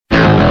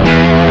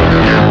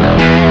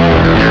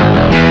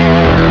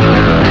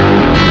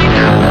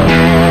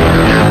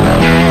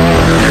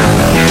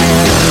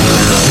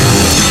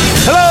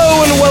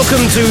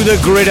to the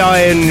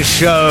Gridiron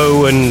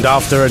Show, and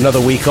after another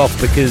week off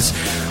because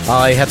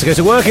I had to go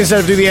to work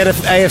instead of do the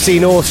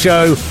AFC North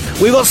show,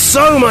 we've got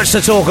so much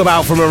to talk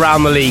about from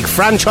around the league.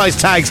 Franchise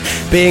tags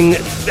being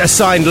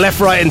assigned left,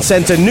 right and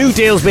centre, new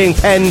deals being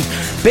penned,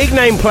 big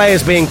name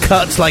players being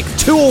cut, like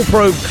 2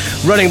 all-pro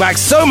running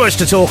backs, so much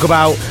to talk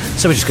about.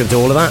 So we're just going to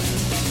do all of that.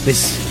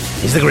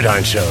 This is the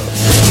Gridiron Show.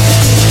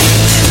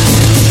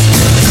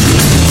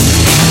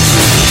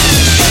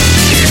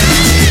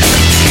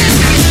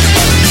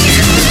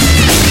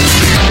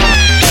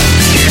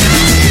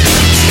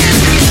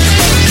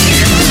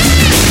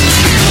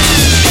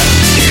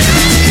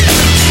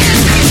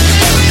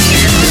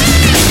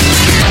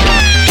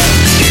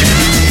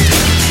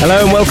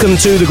 Hello and welcome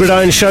to the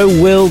Gridiron Show.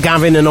 Will,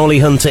 Gavin and Ollie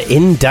Hunter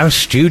in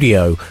Dash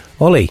Studio.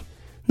 Ollie,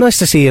 nice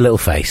to see your little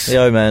face.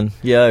 Yo, man.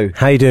 Yo.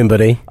 How you doing,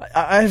 buddy?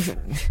 I'm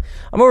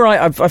all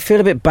right. I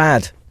feel a bit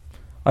bad.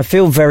 I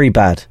feel very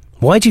bad.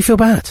 Why do you feel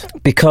bad?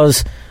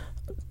 Because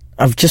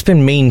I've just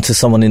been mean to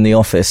someone in the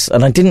office,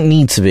 and I didn't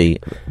need to be,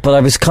 but I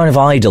was kind of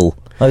idle.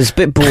 I was a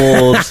bit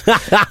bored.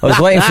 I was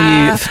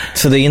waiting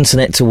for the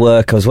internet to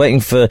work. I was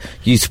waiting for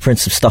you to print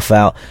some stuff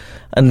out.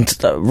 And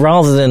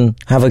rather than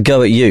have a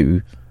go at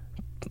you,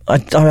 I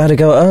had a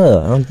go at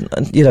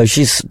her. You know,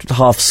 she's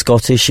half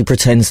Scottish. She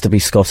pretends to be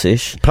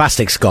Scottish.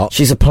 Plastic Scot.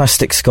 She's a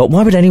plastic Scot.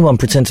 Why would anyone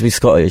pretend to be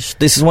Scottish?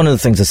 This is one of the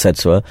things I said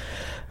to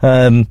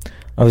her.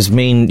 I was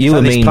mean. You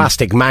were mean.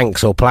 Plastic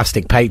Manx or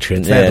plastic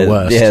Patriots. They're the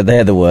worst. Yeah,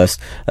 they're the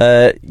worst.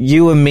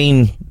 You were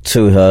mean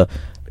to her.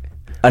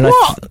 And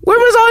what? When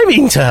was I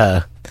mean to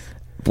her?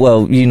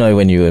 Well, you know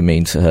when you were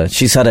mean to her.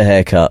 She's had a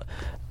haircut,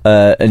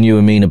 and you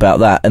were mean about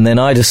that. And then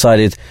I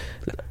decided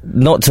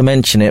not to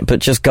mention it, but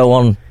just go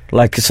on.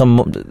 I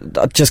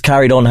just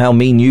carried on how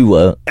mean you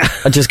were.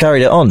 I just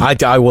carried it on.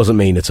 I wasn't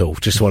mean at all.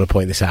 Just want to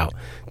point this out.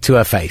 To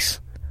her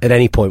face. At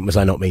any point was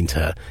I not mean to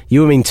her.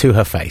 You were mean to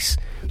her face.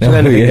 Yeah.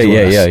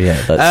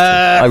 That's true.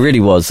 I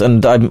really was,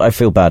 and I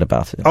feel bad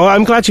about it. Oh,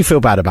 I'm glad you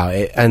feel bad about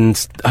it,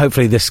 and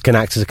hopefully this can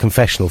act as a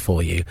confessional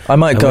for you. I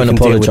might go and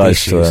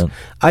apologise to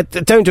her.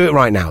 Don't do it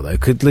right now, though,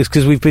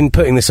 because we've been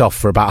putting this off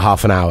for about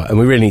half an hour, and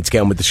we really need to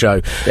get on with the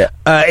show. Yeah.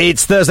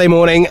 It's Thursday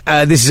morning.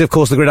 This is, of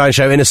course, the Gridiron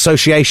Show in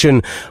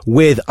association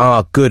with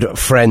our good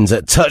friends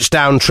at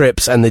Touchdown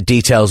Trips, and the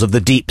details of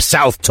the Deep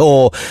South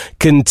Tour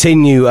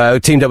continue.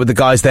 Teamed up with the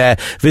guys there,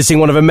 visiting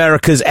one of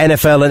America's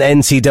NFL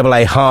and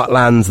NCAA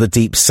heartlands, the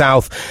Deep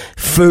South.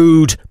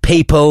 Food,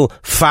 people,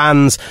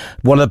 fans,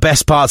 one of the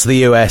best parts of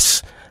the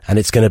US, and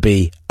it's going to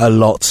be a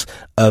lot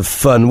of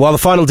fun. While the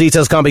final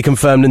details can't be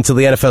confirmed until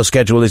the NFL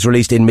schedule is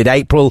released in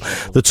mid-April,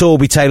 the tour will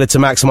be tailored to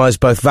maximise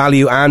both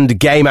value and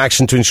game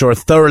action to ensure a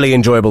thoroughly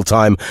enjoyable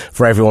time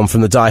for everyone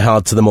from the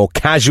die-hard to the more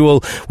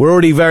casual. We're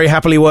already very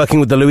happily working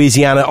with the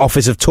Louisiana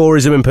Office of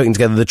Tourism in putting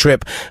together the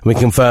trip, and we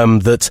confirm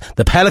that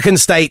the Pelican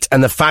State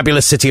and the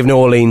fabulous city of New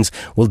Orleans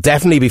will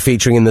definitely be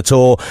featuring in the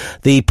tour.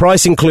 The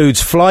price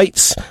includes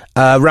flights,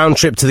 round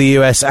trip to the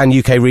US and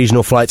UK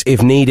regional flights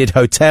if needed,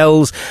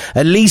 hotels,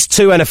 at least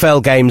 2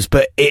 NFL games,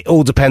 but it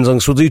all depends on,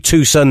 because we'll do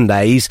 2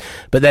 Sundays,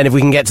 but then if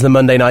we can get to the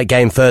Monday night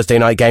game, Thursday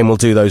night game, we'll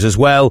do those as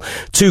well.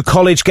 2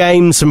 college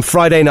games, some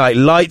Friday night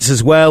lights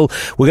as well.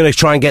 We're going to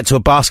try and get to a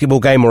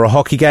basketball game or a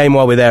hockey game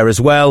while we're there as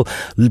well.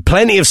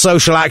 Plenty of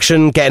social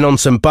action, getting on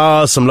some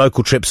bars, some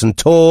local trips and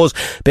tours,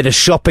 bit of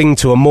shopping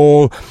to a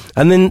mall,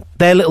 and then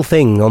their little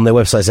thing on their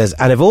website says,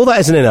 and if all that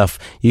isn't enough,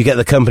 you get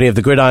the company of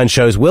the Gridiron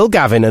Show's Will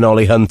Gavin and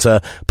Ollie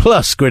Hunter,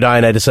 plus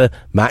Gridiron editor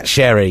Matt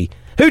Sherry,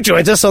 who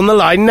joins us on the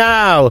line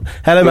now.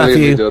 Hello,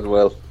 Matthew. Done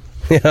well.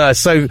 Yeah,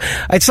 so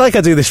it's like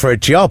I do this for a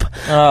job.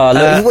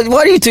 Oh, look,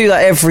 why do you do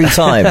that every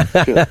time?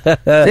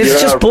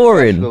 It's just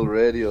boring.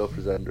 Radio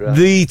presenter.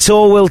 The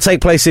tour will take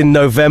place in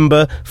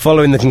November,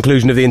 following the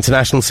conclusion of the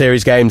International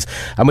Series games,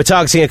 and we're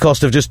targeting a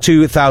cost of just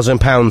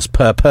 £2,000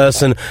 per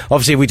person.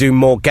 Obviously, if we do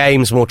more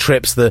games, more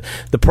trips, the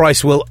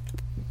price will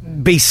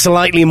be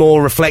slightly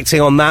more reflecting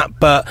on that,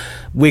 but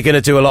we're going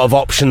to do a lot of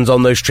options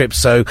on those trips,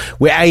 so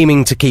we're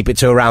aiming to keep it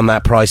to around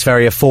that price,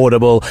 very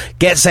affordable.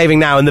 Get saving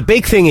now, and the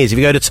big thing is, if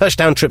you go to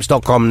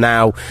touchdowntrips.com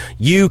now,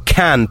 you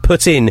can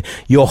put in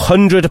your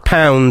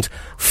 £100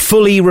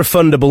 fully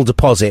refundable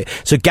deposit,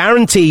 so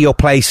guarantee your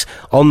place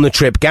on the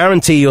trip,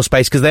 guarantee your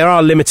space, because there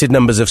are limited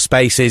numbers of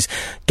spaces,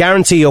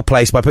 guarantee your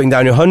place by putting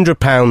down your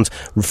 £100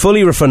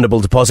 fully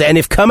refundable deposit, and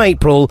if come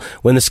April,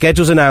 when the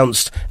schedule's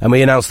announced, and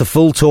we announce the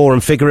full tour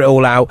and figure it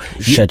all out,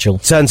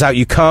 turns out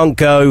you can't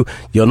go,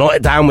 you're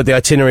not down with the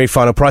itinerary,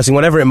 final pricing,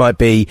 whatever it might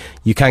be,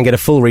 you can get a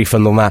full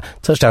refund on that.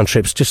 Touchdown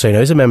Trips, just so you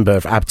know, is a member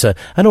of ABTA,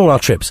 and all our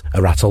trips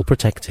are ATOL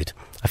protected.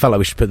 I felt like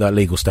we should put that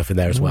legal stuff in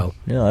there as well.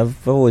 Yeah,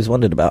 I've always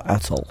wondered about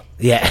ATOL.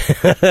 Yeah.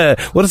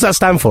 What does that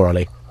stand for,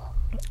 Ollie?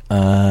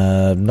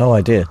 No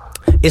idea.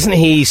 Isn't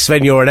he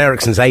Sven-Göran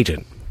Eriksson's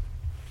agent?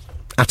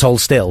 ATOL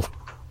Still.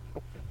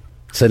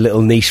 It's a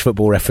little niche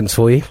football reference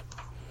for you.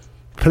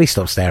 Please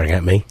stop staring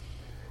at me.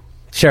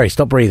 Sherry,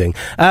 stop breathing.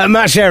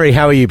 Matt Sherry,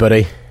 how are you,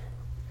 buddy?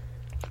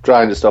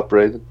 Trying to stop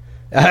breathing.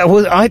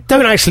 Well, I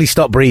don't actually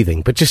stop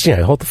breathing, but just,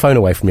 hold the phone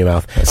away from your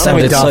mouth. It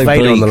sounded Darth so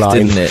Vader bleak, on the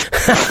line. didn't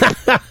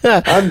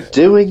it? I'm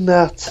doing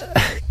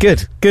that.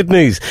 Good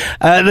news.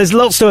 There's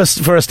lots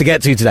for us to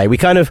get to today. We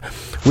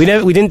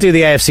didn't do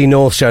the AFC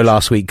North show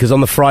last week because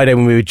on the Friday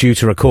when we were due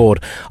to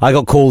record, I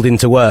got called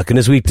into work, and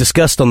as we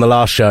discussed on the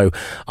last show,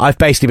 I've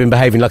basically been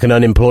behaving like an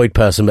unemployed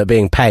person but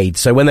being paid.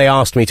 So when they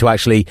asked me to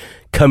actually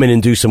come in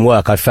and do some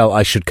work, I felt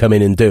I should come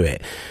in and do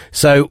it.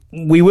 So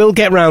we will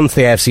get round to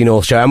the AFC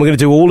North show, and we're going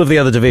to do all of the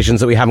other divisions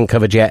that we haven't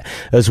covered yet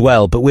as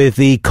well. But with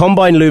the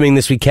Combine looming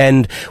this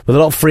weekend, with a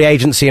lot of free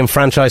agency and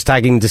franchise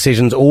tagging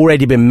decisions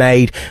already been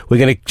made, we're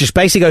going to just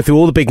basically go through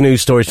all the big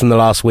news stories from the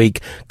last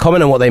week,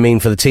 comment on what they mean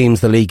for the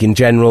teams, the league in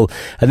general,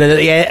 and then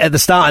at the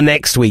start of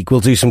next week, we'll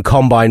do some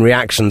Combine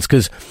reactions,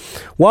 because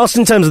whilst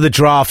in terms of the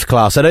draft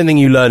class, I don't think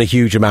you learn a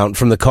huge amount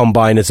from the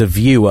Combine as a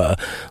viewer.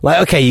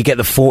 Like, okay, you get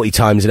the 40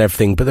 times and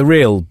everything, but the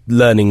real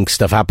learning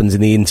stuff happens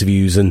in the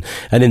interviews and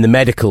in the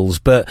medicals.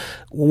 But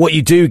what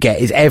you do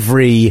get is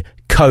every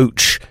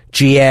coach,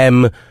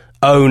 GM,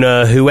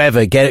 owner,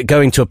 whoever,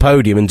 going to a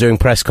podium and doing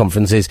press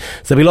conferences.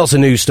 So there'll be lots of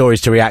news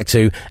stories to react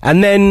to.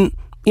 And then,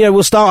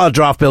 we'll start our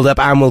draft build-up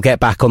and we'll get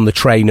back on the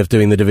train of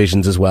doing the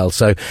divisions as well.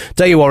 So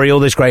don't you worry, all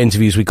those great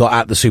interviews we got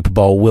at the Super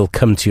Bowl will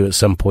come to you at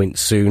some point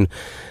soon.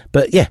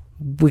 But yeah,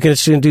 we're going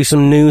to do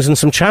some news and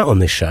some chat on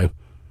this show.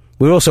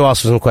 We'll also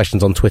ask for some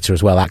questions on Twitter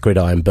as well, at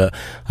Gridiron, but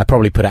I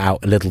probably put it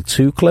out a little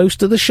too close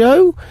to the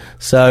show.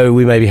 So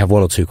we maybe have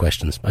one or two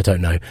questions. I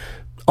don't know.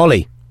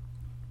 Ollie.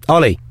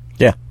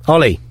 Yeah.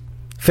 Ollie.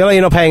 Feel like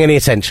you're not paying any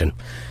attention.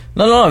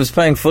 No, I was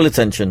paying full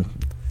attention.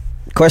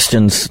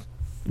 Questions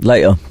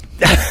later.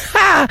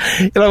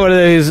 You're like one of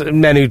those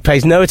men who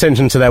pays no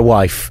attention to their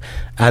wife,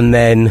 and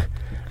then,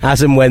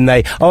 as and when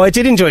they... Oh, I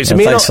did enjoy it. So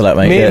thanks for that,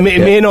 mate.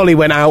 Me and Ollie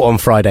went out on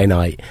Friday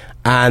night,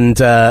 and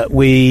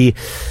we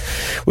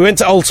went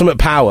to Ultimate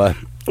Power,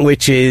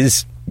 which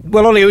is...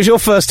 Well, Ollie, it was your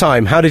first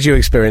time. How did you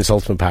experience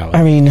Ultimate Power?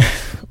 I mean,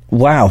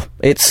 wow.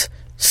 It's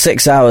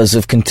 6 hours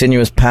of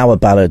continuous power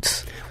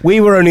ballads. We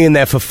were only in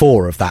there for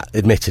 4 of that,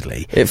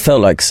 admittedly. It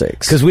felt like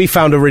 6. Because we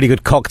found a really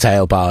good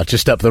cocktail bar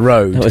just up the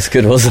road. It was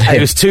good, wasn't it?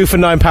 It was 2 for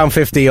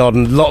 £9.50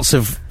 on lots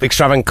of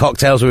extravagant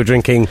cocktails we were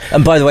drinking.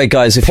 And by the way,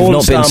 guys, if you've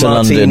not been to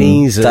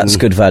London, that's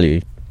good value.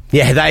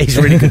 Yeah, that is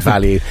really good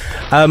value.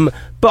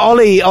 But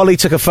Ollie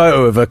took a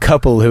photo of a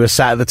couple who were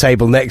sat at the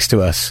table next to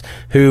us,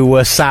 who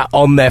were sat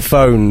on their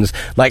phones,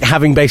 like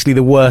having basically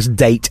the worst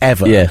date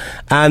ever. Yeah.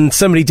 And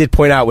somebody did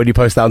point out when you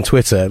post that on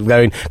Twitter,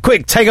 going,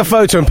 quick, take a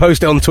photo and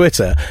post it on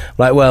Twitter.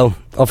 Like, well,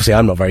 obviously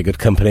I'm not very good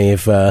company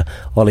if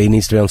Ollie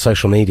needs to be on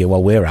social media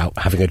while we're out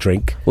having a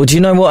drink. Well, do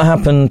you know what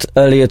happened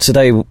earlier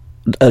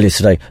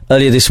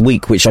this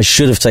week, which I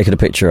should have taken a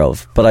picture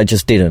of, but I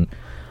just didn't.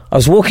 I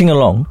was walking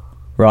along,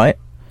 right,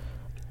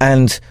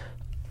 and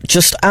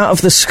just out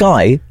of the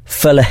sky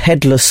fell a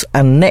headless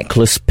and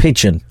neckless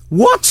pigeon.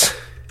 What?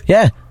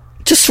 Yeah,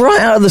 just right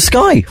out of the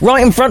sky,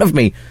 right in front of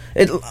me.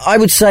 I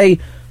would say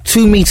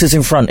 2 meters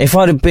in front. If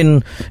I'd have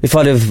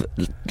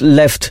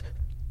left,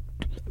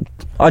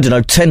 I don't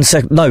know,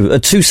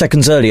 2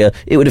 seconds earlier,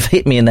 it would have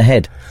hit me in the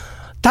head.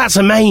 That's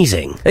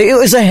amazing. It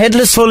was a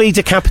headless... Fully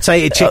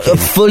decapitated chicken.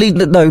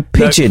 Pigeon. No,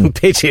 pigeon.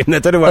 I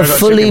don't know where I got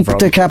fully chicken from.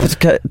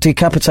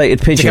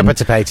 decapitated pigeon.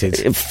 Decapitated.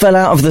 It fell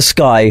out of the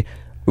sky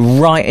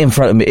right in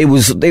front of me. It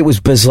was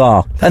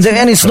bizarre. And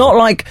it's not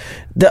like...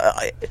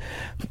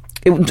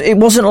 It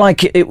wasn't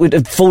like it would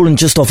have fallen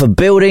just off a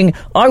building.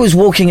 I was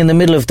walking in the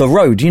middle of the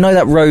road. You know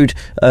that road,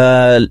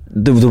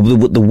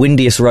 the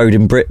windiest road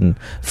in Britain,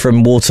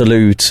 from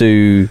Waterloo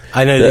to...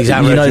 I know the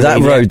exact road. You know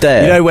that road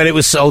there. You know when it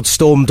was old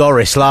Storm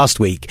Doris last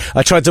week?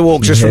 I tried to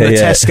walk just from the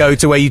Tesco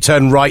to where you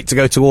turn right to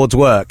go towards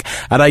work,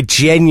 and it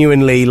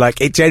genuinely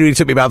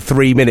took me about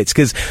 3 minutes,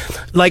 because,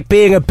 like,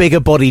 being a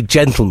bigger-bodied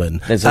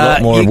gentleman... There's a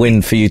lot more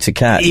wind for you to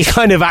catch. You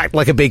kind of act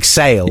like a big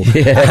sail.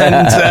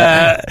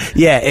 Yeah.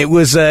 And, it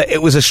was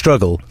a struggle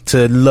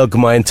to lug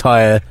my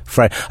entire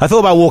frame. I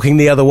thought about walking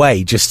the other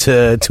way just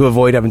to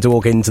avoid having to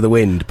walk into the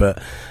wind, but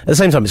at the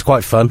same time it's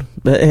quite fun.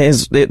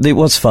 It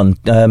was fun.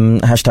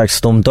 Hashtag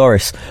Storm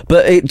Doris.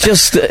 But it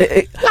just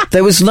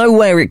there was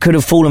nowhere it could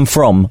have fallen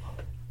from.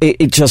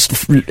 It just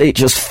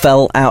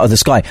fell out of the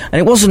sky, and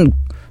there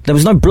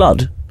was no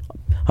blood.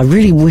 I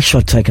really wish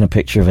I'd taken a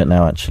picture of it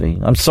now, actually.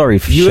 I'm sorry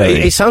for showing.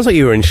 It sounds like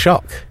you were in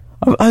shock.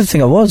 I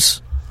think I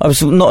was. I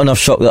was not enough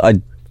shocked that I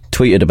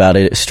tweeted about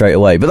it straight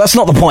away, but that's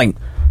not the point.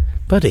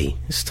 Buddy,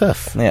 it's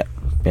tough. Yeah.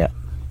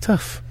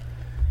 Tough.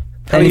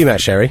 How are you,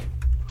 Matt Sherry?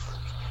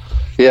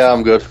 Yeah,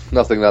 I'm good.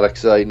 Nothing that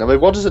exciting. I mean,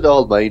 what does it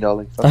all mean,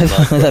 Ollie?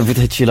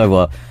 You know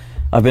what?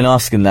 I've been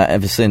asking that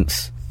ever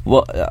since.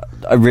 What?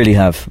 I really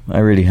have.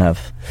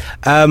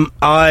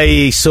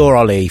 I saw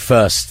Ollie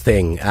first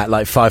thing at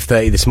like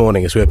 5:30 this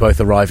morning as we were both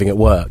arriving at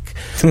work,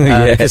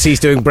 because he's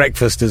doing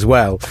breakfast as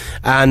well.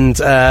 And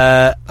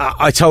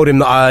I told him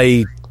that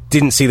I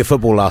didn't see the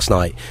football last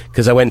night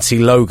because I went to see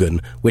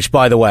Logan, which,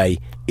 by the way,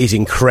 is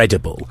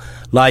incredible.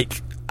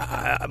 Like,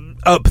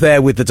 up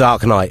there with The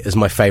Dark Knight as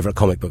my favourite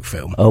comic book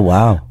film. Oh,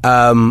 wow.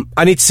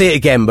 I need to see it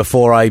again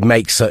before I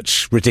make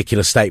such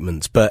ridiculous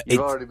statements, but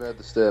You've already made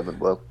the statement,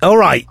 well. All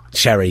right,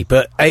 Sherry,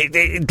 but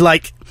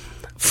like,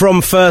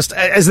 from first,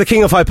 as the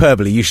king of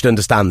hyperbole, you should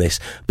understand this,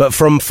 but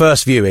from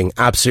first viewing,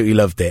 absolutely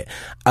loved it.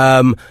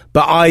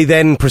 But I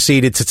then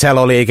proceeded to tell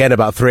Ollie again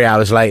about 3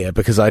 hours later,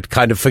 because I'd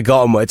kind of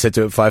forgotten what I'd said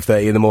to him at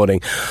 5:30 in the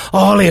morning. Oh,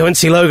 Ollie, I went to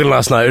see Logan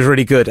last night, it was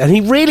really good. And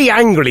he really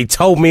angrily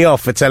told me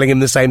off for telling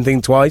him the same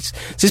thing twice.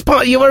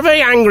 So you were a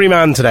very angry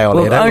man today,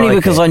 Ollie. Well, only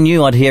because I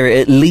knew I'd hear it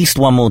at least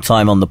one more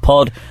time on the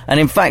pod, and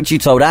in fact you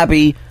told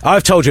Abby...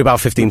 I've told you about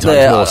 15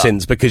 times more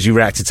since, because you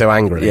reacted so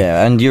angrily.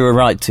 Yeah, and you were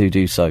right to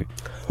do so.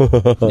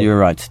 You were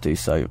right to do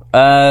so.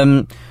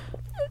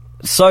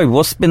 So,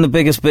 what's been the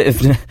biggest bit of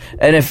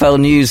NFL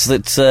news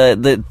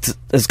that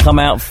has come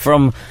out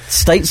from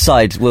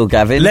stateside, Will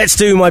Gavin? Let's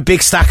do my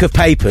big stack of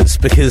papers,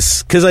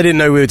 because I didn't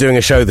know we were doing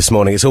a show this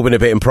morning. It's all been a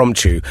bit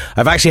impromptu.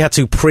 I've actually had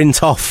to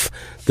print off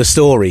the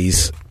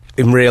stories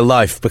in real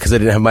life because I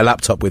didn't have my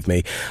laptop with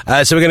me.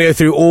 So we're going to go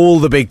through all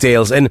the big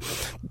deals. And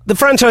the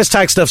franchise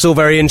tag stuff's all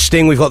very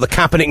interesting. We've got the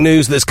Kaepernick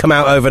news that's come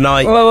out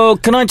overnight. Well,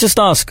 can I just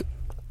ask,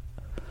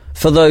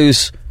 for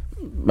those...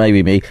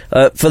 maybe me,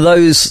 for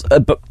those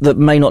that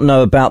may not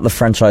know about the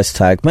franchise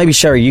tag, maybe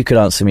Sherry, you could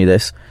answer me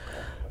this.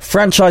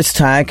 Franchise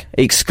tag,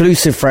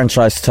 exclusive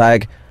franchise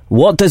tag,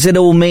 what does it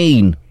all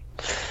mean?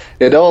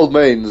 It all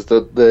means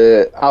that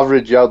they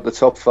average out the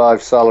top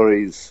 5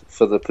 salaries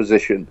for the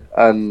position,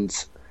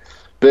 and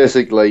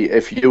basically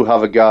if you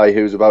have a guy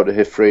who's about to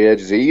hit free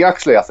agency, you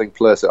actually, I think,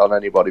 place it on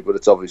anybody, but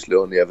it's obviously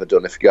only ever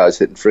done if a guy's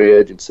hitting free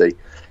agency.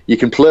 You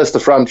can place the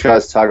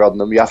franchise tag on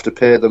them. You have to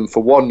pay them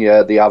for 1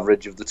 year the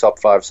average of the top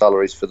 5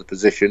 salaries for the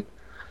position.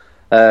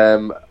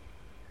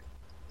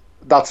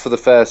 That's for the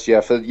first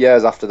year. For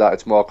years after that,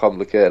 it's more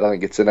complicated. I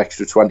think it's an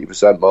extra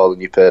 20% more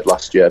than you paid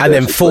last year. And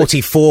basically.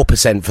 Then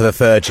 44% for the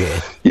third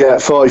year. Yeah,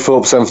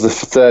 44% for the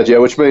third year,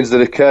 which means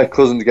that if Kirk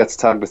Cousins gets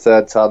tagged a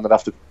third time, they'd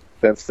have to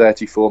pay him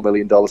 $34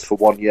 million for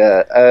 1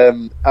 year.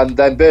 And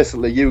then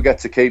basically you get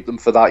to keep them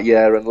for that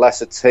year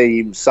unless a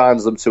team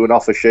signs them to an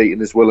offer sheet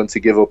and is willing to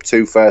give up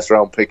 2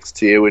 first-round picks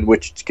to you, in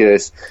which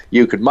case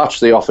you could match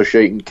the offer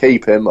sheet and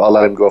keep him or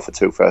let him go for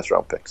 2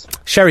 first-round picks.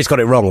 Sherry's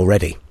got it wrong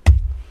already.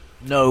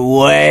 No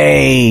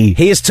way!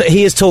 He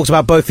has talked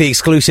about both the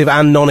exclusive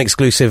and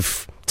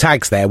non-exclusive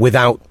tags there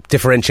without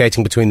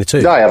differentiating between the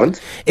two. No, I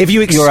haven't.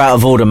 You're out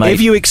of order, mate.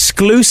 If you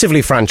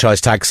exclusively franchise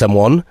tag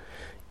someone,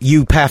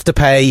 you have to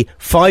pay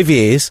 5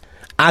 years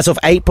as of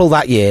April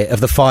that year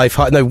of the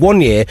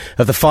 1 year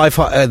of the 5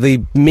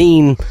 the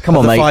mean Come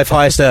of on, the mate. 5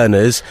 highest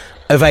earners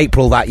of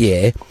April that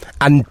year,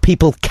 and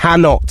people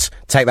cannot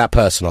take that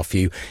person off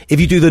you. If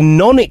you do the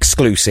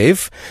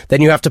non-exclusive,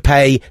 then you have to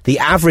pay the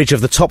average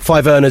of the top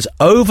 5 earners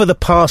over the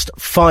past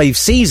 5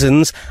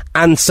 seasons,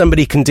 and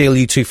somebody can deal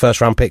you 2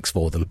 first-round picks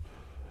for them.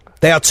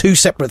 They are 2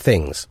 separate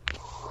things.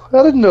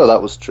 I didn't know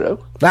that was true.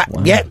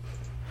 Yeah.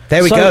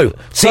 There we go.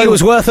 See, it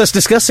was worth us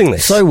discussing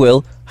this. So,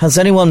 Will, has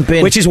anyone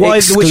been which is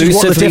what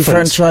the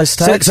difference. Franchise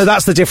tag? So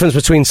that's the difference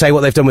between, say,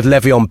 what they've done with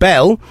Le'Veon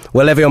Bell,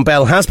 where Le'Veon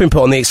Bell has been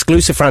put on the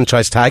exclusive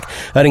franchise tag,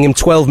 earning him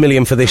 $12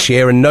 million for this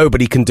year, and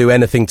nobody can do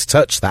anything to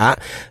touch that.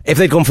 If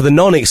they'd gone for the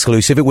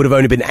non-exclusive, it would have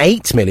only been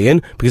 $8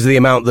 million because of the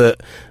amount that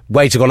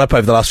wage had gone up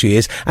over the last few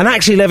years. And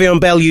actually,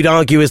 Le'Veon Bell, you'd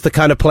argue, is the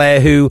kind of player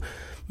who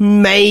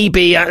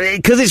maybe,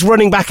 because it's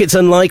running back, it's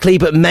unlikely,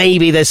 but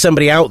maybe there's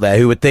somebody out there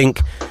who would think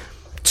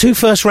 2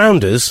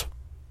 first-rounders.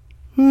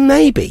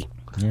 Maybe.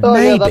 Yeah.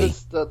 Maybe.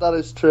 Yeah, that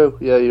is true.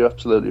 Yeah, you're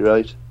absolutely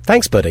right.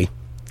 Thanks, buddy.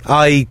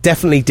 I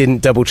definitely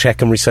didn't double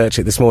check and research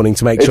it this morning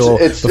to make sure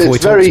before we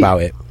talked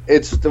about it.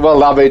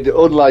 Well, I mean,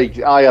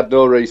 unlike I had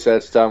no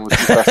research time was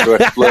to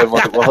explain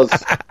what it was.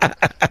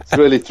 It's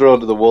really thrown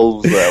to the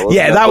wolves there.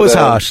 Yeah, that was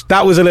harsh.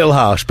 That was a little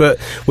harsh. But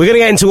we're going to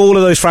get into all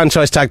of those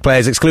franchise tag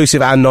players,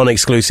 exclusive and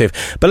non-exclusive.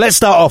 But let's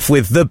start off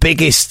with the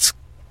biggest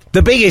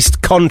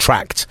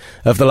contract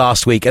of the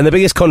last week, and the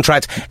biggest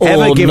contract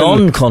ever given.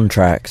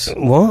 Non-contract.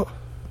 What?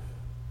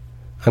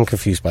 I'm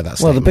confused by that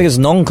statement. Well, the biggest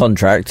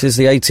non-contract is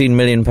the $18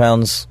 million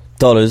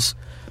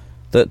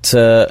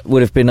that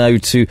would have been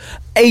owed to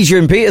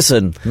Adrian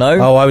Peterson. No?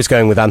 Oh, I was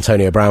going with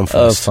Antonio Brown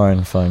first.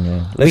 Oh, fine,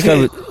 yeah. Let's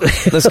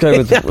go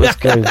with.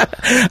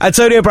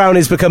 Antonio Brown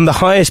has become the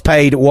highest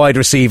paid wide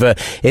receiver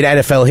in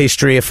NFL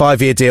history, a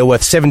 5-year deal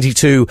worth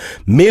 $72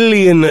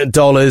 million,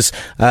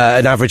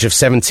 an average of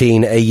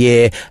 17 a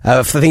year.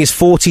 I think it's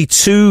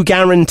 42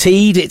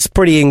 guaranteed. It's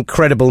pretty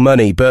incredible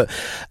money, but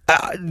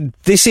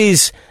this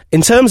is,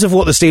 in terms of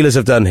what the Steelers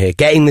have done here,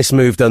 getting this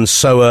move done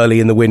so early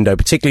in the window,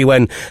 particularly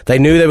when they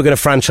knew they were going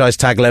to franchise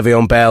tag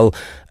Le'Veon Bell,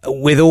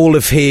 with all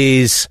of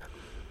his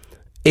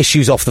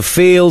issues off the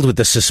field, with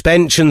the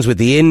suspensions, with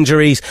the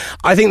injuries.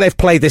 I think they've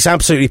played this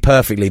absolutely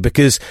perfectly,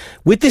 because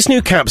with this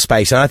new cap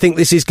space, and I think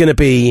this is going to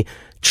be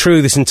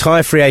true this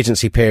entire free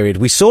agency period.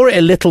 We saw it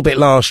a little bit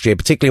last year,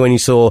 particularly when you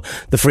saw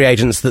the free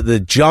agents that the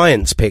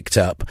Giants picked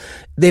up.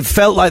 It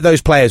felt like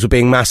those players were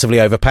being massively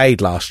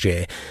overpaid last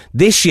year.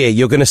 This year,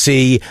 you're going to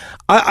see...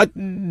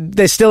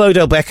 there's still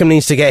Odell Beckham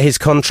needs to get his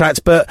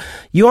contract, but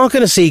you are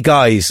going to see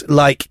guys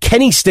like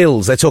Kenny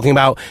Stills. They're talking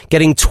about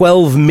getting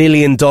 $12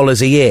 million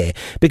a year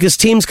because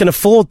teams can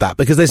afford that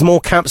because there's more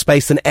cap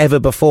space than ever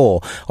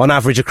before on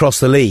average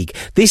across the league.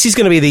 This is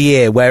going to be the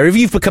year where if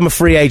you've become a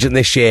free agent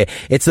this year,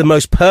 it's the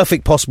most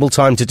perfect possible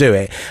time to do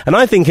it. And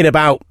I think in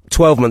about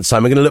 12 months'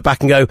 time, we're going to look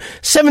back and go,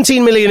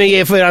 $17 million a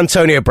year for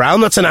Antonio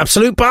Brown, that's an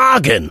absolute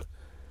bargain.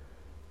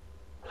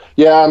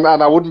 Yeah, and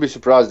I wouldn't be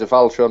surprised if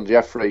Alshon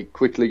Jeffrey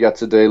quickly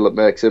gets a deal that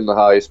makes him the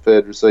highest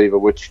paid receiver,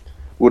 which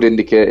would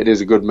indicate it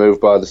is a good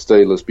move by the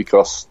Steelers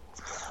because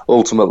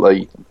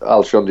ultimately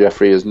Alshon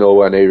Jeffrey is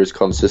nowhere near as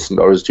consistent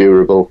or as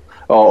durable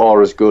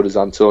or as good as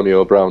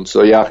Antonio Brown.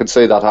 So yeah, I can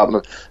see that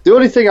happening. The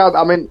only thing,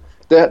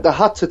 they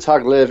had to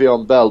tag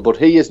Le'Veon Bell, but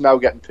he is now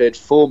getting paid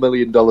 $4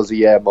 million a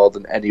year more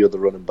than any other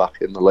running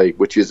back in the league,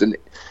 which is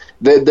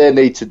they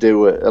need to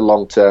do a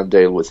long-term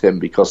deal with him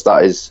because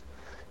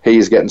he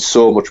is getting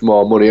so much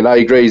more money. And I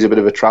agree, he's a bit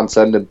of a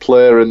transcendent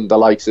player, and the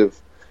likes of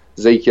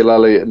Ezekiel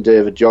Elliott and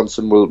David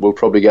Johnson will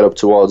probably get up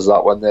towards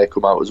that when they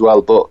come out as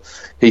well, but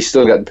he's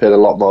still getting paid a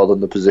lot more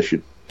than the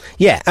position.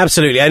 Yeah,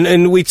 absolutely.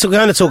 And we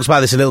kind of talked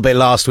about this a little bit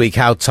last week,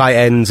 how tight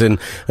ends and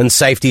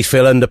safeties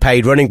feel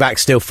underpaid. Running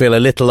backs still feel a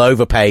little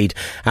overpaid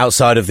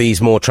outside of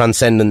these more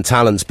transcendent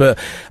talents. But,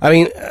 I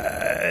mean,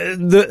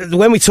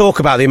 when we talk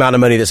about the amount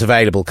of money that's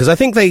available, because I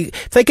think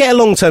if they get a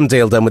long-term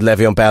deal done with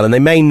Le'Veon Bell, and they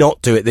may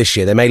not do it this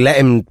year, they may let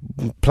him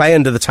play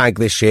under the tag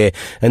this year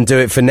and do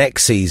it for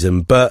next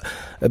season, but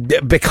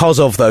because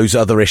of those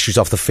other issues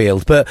off the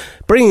field. But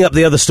bringing up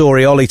the other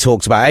story Ollie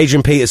talked about,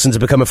 Adrian Peterson to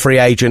become a free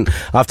agent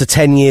after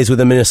 10 years with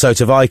the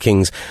Minnesota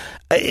Vikings.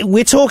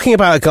 We're talking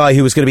about a guy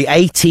who was going to be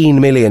 $18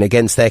 million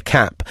against their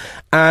cap,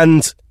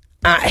 and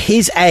at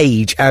his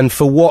age and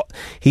for what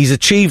he's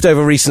achieved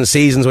over recent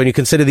seasons, when you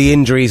consider the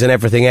injuries and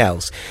everything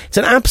else, it's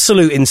an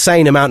absolute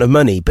insane amount of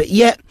money. But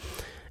yet,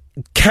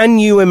 can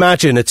you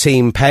imagine a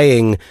team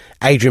paying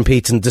Adrian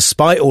Peterson,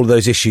 despite all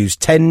those issues,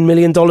 $10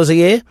 million a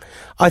year?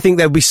 I think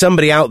there'll be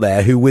somebody out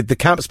there who, with the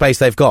cap space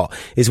they've got,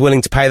 is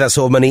willing to pay that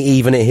sort of money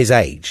even at his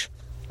age.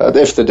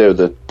 If they do,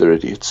 they're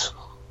idiots.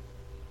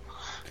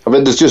 I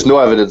mean, there's just no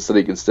evidence that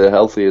he can stay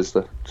healthy, is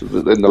there?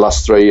 In the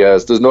last 3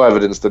 years, there's no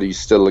evidence that he's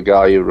still a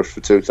guy who rushed for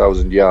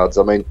 2,000 yards.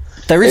 I mean,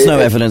 there is no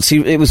evidence.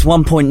 It was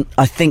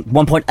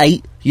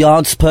 1.8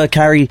 yards per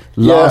carry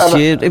last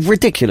year.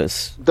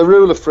 Ridiculous. The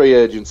rule of free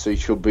agency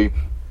should be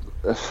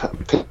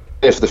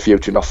pay for the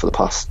future, not for the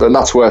past, and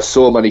that's where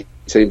so many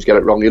teams get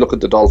it wrong. You look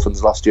at the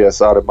Dolphins last year,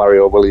 signing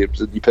Mario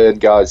Williams, and you're paying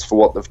guys for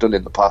what they've done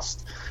in the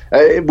past.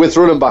 With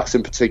running backs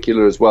in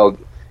particular as well,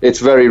 it's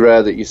very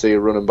rare that you see a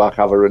running back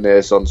have a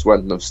renaissance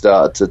when they've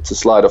started to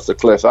slide off the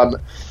cliff. And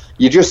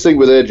you just think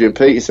with Adrian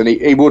Peterson,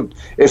 he would,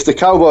 if the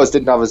Cowboys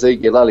didn't have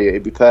Ezekiel Elliott,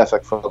 he'd be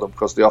perfect for them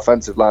because the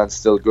offensive line's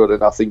still good,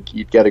 and I think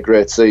you'd get a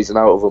great season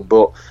out of him.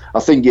 But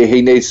I think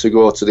he needs to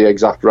go to the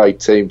exact right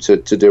team to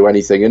do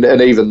anything,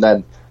 and even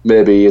then,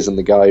 maybe he isn't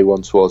the guy he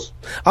once was.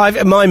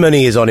 My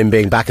money is on him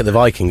being back at the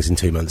Vikings in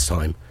 2 months'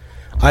 time.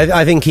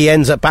 I think he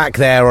ends up back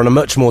there on a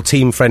much more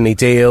team-friendly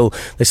deal.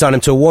 They sign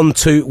him to a 1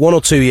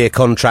 or 2 year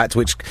contract,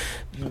 which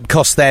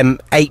costs them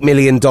 $8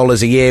 million a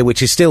year,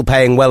 which is still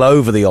paying well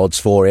over the odds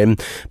for him.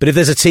 But if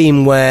there's a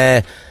team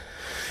where,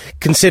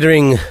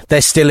 considering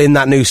they're still in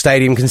that new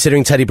stadium,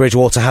 considering Teddy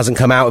Bridgewater hasn't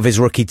come out of his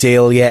rookie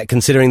deal yet,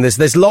 considering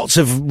there's lots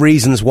of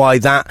reasons why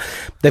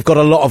they've got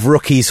a lot of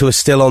rookies who are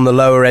still on the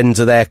lower end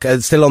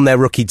of still on their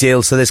rookie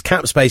deal, so there's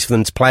cap space for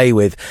them to play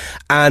with.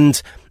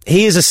 And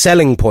he is a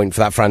selling point for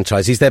that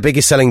franchise. He's their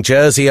biggest selling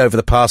jersey over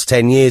the past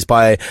 10 years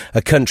by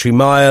a country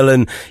mile.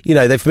 And, you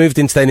know, they've moved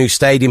into their new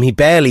stadium. He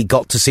barely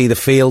got to see the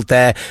field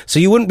there. So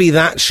you wouldn't be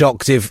that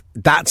shocked if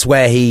that's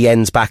where he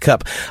ends back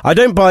up. I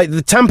don't buy...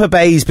 The Tampa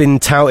Bay's been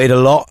touted a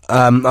lot.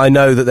 I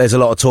know that there's a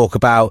lot of talk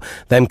about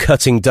them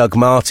cutting Doug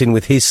Martin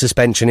with his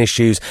suspension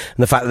issues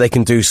and the fact that they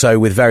can do so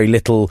with very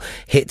little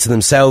hit to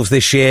themselves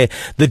this year.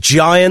 The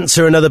Giants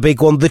are another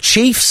big one. The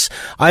Chiefs,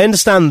 I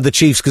understand the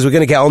Chiefs because we're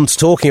going to get on to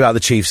talking about the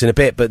Chiefs in a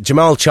bit, but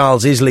Jamal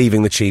Charles is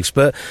leaving the Chiefs.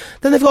 But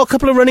then they've got a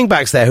couple of running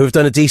backs there who have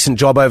done a decent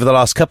job over the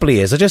last couple of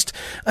years. I just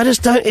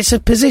don't... It's a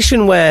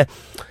position where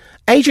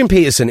Adrian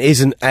Peterson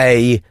isn't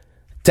a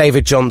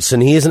David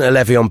Johnson, he isn't a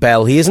Le'Veon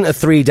Bell, he isn't a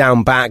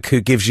 3-down back who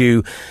gives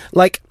you,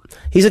 like...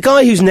 He's a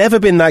guy who's never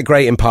been that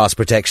great in pass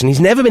protection. He's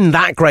never been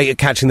that great at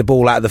catching the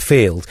ball out of the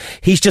field.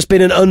 He's just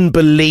been an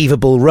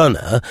unbelievable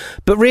runner.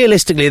 But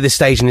realistically, at this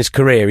stage in his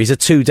career, he's a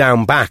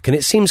 2-down back. And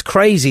it seems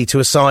crazy to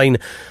assign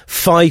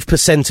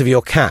 5% of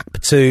your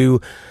cap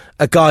to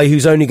a guy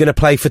who's only going to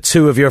play for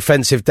 2 of your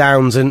offensive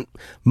downs and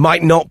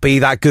might not be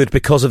that good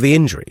because of the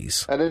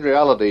injuries. And in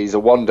reality, he's a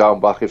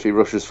 1-down back if he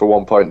rushes for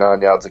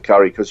 1.9 yards a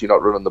carry because you're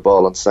not running the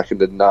ball on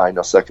 2nd and 9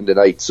 or 2nd and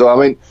 8. So,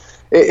 I mean...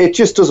 It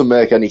just doesn't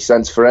make any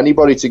sense for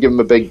anybody to give him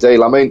a big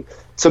deal. I mean,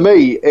 to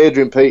me,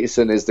 Adrian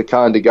Peterson is the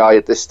kind of guy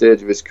at this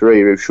stage of his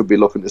career who should be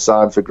looking to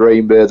sign for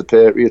Green Bay, the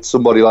Patriots,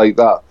 somebody like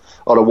that,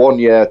 on a 1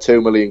 year,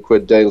 £2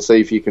 million deal, see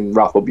if you can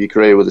wrap up your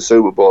career with a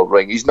Super Bowl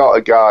ring. He's not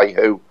a guy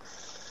who...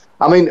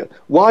 I mean,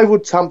 why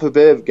would Tampa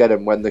Bay get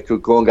him when they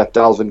could go and get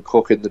Dalvin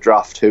Cook in the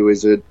draft, who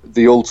is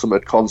the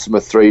ultimate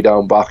consummate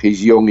three-down back?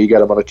 He's young, you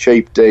get him on a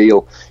cheap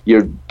deal,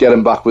 you get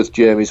him back with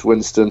Jameis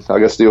Winston. I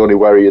guess the only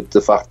worry is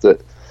the fact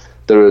that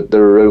there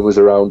are rumours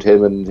around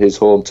him and his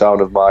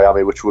hometown of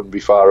Miami, which wouldn't be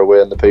far away,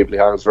 and the people he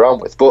hangs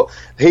around with. But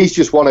he's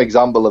just one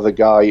example of a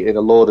guy in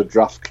a loaded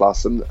draft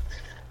class, and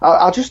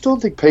I just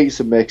don't think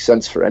Peterson makes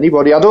sense for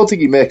anybody. I don't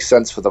think he makes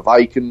sense for the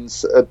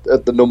Vikings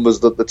at the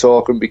numbers that they're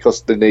talking,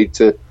 because they need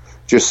to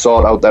just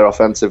sort out their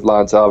offensive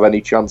line to have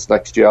any chance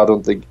next year. I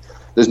don't think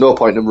there's no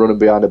point in them running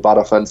behind a bad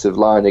offensive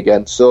line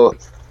again. So,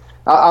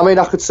 I mean,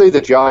 I could see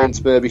the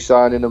Giants maybe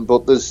signing him,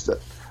 but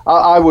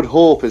I would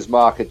hope his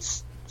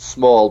market's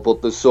small,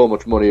 but there's so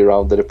much money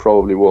around that it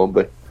probably won't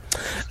be.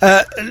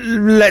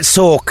 Let's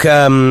talk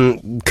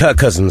Kirk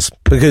Cousins,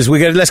 because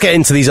let's get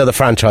into these other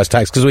franchise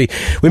tags, because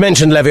we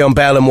mentioned Le'Veon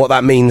Bell and what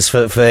that means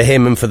for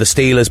him and for the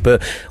Steelers,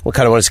 but we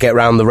kind of wanted to get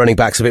around the running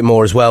backs a bit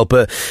more as well.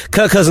 But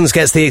Kirk Cousins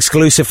gets the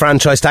exclusive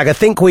franchise tag. I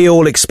think we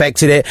all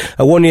expected it.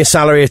 A 1 year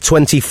salary of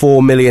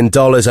 $24 million.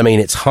 I mean,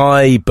 it's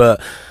high,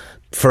 but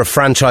for a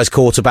franchise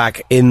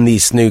quarterback in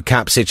this new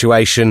cap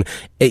situation,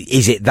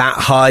 is it that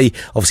high?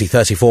 Obviously,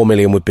 $34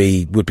 million would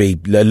be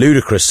a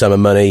ludicrous sum of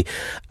money.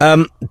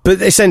 But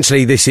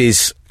essentially, this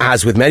is,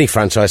 as with many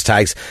franchise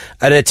tags,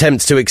 an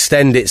attempt to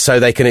extend it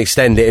so they can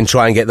extend it and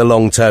try and get the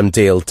long-term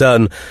deal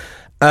done.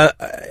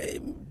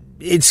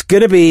 It's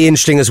going to be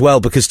interesting as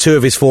well, because two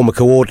of his former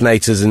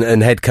coordinators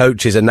and head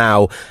coaches are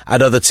now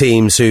at other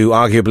teams who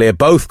arguably are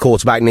both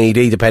quarterback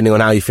needy, depending on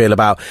how you feel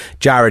about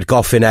Jared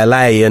Goff in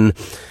LA. And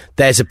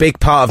there's a big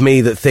part of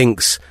me that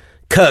thinks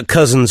Kirk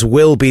Cousins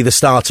will be the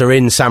starter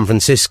in San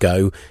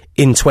Francisco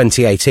in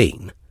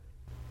 2018.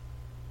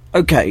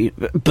 Okay,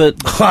 but...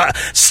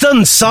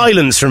 Stunned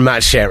silence from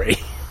Matt Sherry.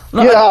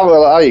 Yeah,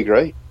 well, I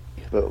agree.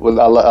 But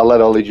I'll let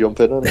Ollie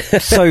jump in on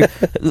it. So,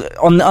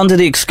 under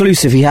the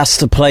exclusive, he has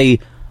to play,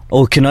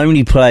 or can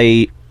only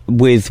play,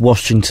 with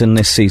Washington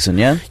this season,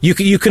 yeah?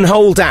 You can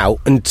hold out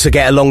and to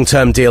get a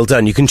long-term deal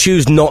done. You can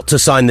choose not to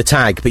sign the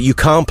tag, but you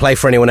can't play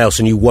for anyone else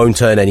and you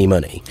won't earn any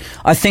money.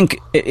 I think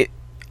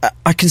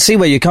I can see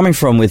where you're coming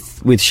from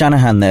with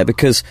Shanahan there,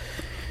 because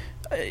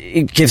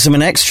it gives him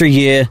an extra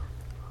year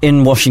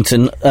in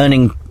Washington,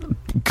 earning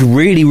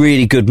really,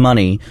 really good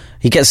money.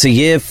 He gets a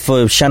year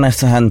for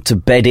Shanahan to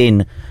bed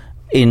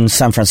in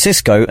San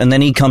Francisco, and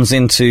then he comes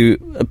into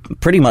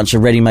pretty much a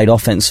ready-made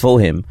offense for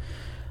him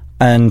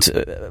and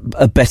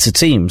a better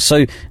team.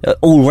 So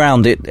all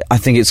round, I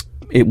think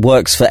it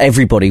works for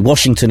everybody,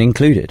 Washington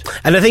included.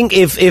 And I think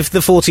if the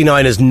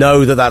 49ers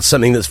know that that's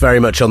something that's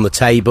very much on the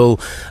table,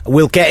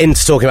 we'll get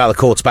into talking about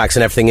the quarterbacks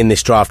and everything in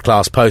this draft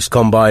class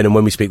post-combine and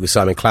when we speak with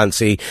Simon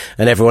Clancy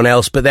and everyone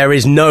else, but there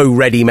is no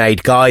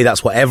ready-made guy.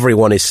 That's what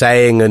everyone is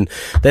saying. And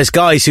there's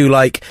guys who,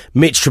 like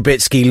Mitch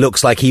Trubisky,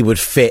 looks like he would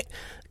fit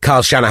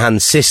Kyle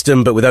Shanahan's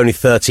system, but with only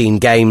 13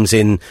 games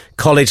in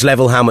college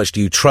level, how much do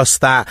you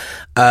trust that?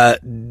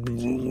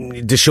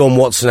 Deshaun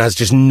Watson has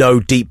just no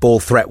deep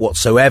ball threat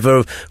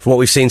whatsoever from what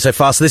we've seen so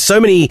far. So there's so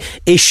many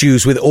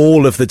issues with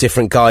all of the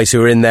different guys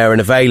who are in there and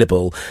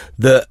available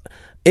that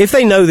if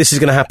they know this is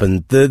going to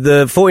happen,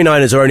 the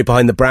 49ers are only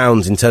behind the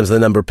Browns in terms of the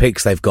number of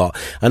picks they've got.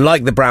 And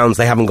like the Browns,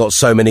 they haven't got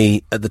so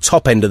many at the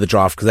top end of the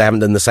draft because they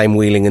haven't done the same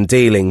wheeling and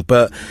dealing.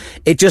 But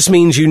it just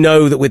means you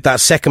know that with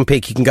that second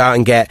pick, you can go out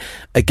and get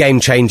a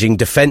game-changing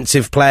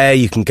defensive player.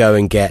 You can go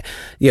and get,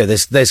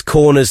 there's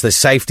corners, there's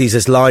safeties,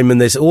 there's linemen,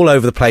 there's all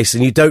over the place.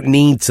 And you don't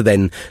need to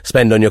then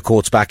spend on your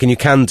quarterback. And you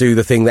can do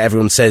the thing that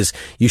everyone says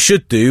you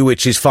should do,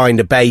 which is find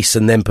a base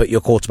and then put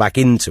your quarterback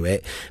into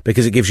it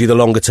because it gives you the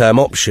longer-term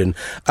option.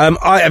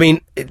 I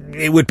mean,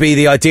 it would be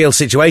the ideal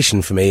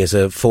situation for me as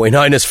a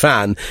 49ers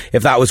fan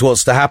if that was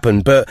what's to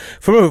happen. But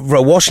from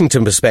a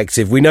Washington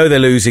perspective, we know they're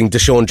losing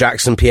Deshaun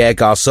Jackson, Pierre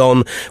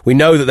Garçon. We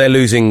know that they're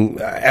losing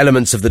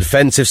elements of the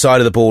defensive side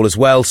of the ball as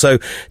well. So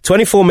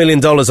 $24 million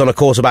on a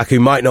quarterback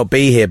who might not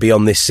be here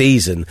beyond this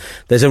season.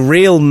 There's a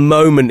real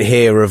moment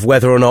here of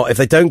whether or not, if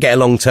they don't get a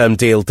long-term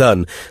deal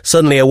done,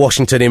 suddenly a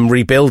Washington in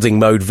rebuilding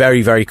mode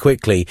very, very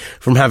quickly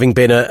from having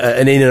been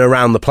an in and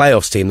around the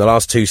playoffs team the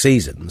last two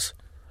seasons.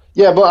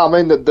 Yeah, but I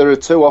mean, there are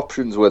two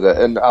options with it.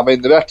 And I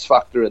mean, the X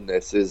factor in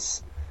this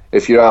is,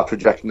 if you are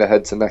projecting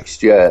ahead to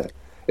next year,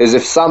 is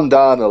if Sam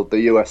Darnold,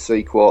 the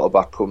USC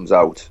quarterback, comes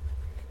out,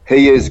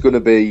 he is going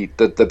to be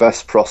the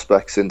best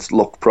prospect since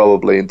Luck,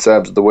 probably, in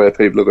terms of the way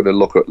people are going to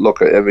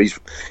look at him.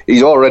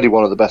 He's already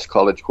one of the best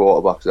college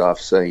quarterbacks I've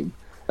seen.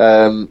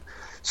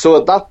 So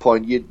at that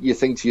point, you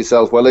think to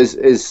yourself, well,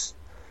 is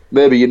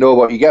maybe you know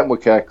what you're getting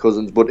with Kirk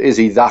Cousins, but is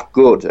he that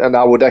good? And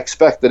I would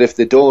expect that if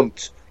they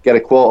don't get a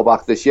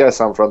quarterback this year,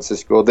 San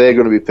Francisco, they're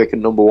going to be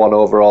picking number one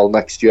overall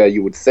next year,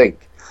 you would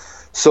think.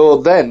 So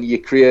then you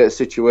create a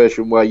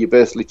situation where you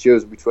basically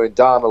choose between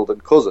Darnold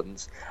and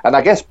Cousins, and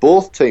I guess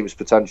both teams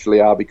potentially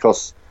are,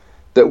 because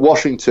that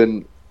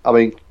Washington, I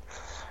mean,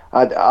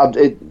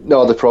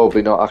 No, they're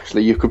probably not.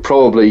 Actually, you could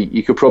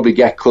probably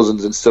get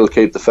Cousins and still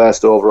keep the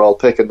first overall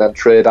pick and then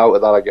trade out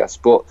of that, I guess.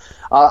 But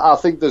I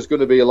think there's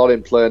going to be a lot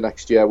in play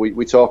next year.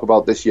 We talk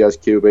about this year's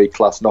QB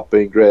class not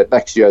being great.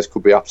 Next year's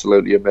could be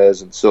absolutely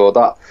amazing. So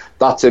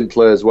that's in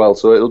play as well.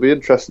 So it'll be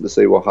interesting to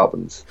see what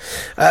happens.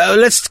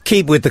 Let's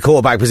keep with the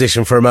quarterback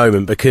position for a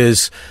moment,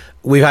 because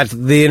we've had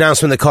the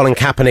announcement that Colin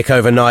Kaepernick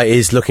overnight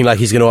is looking like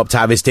he's going to opt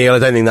out of his deal. I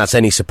don't think that's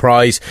any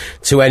surprise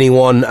to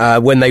anyone.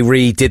 When they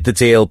redid the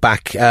deal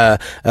back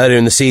earlier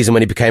in the season,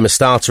 when he became a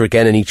starter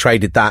again, and he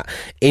traded that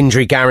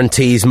injury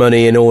guarantees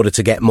money in order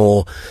to get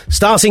more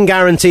starting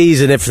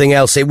guarantees and everything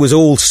else, it was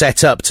all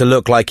set up to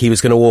look like he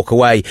was going to walk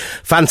away.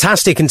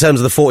 Fantastic in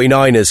terms of the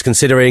 49ers,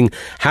 considering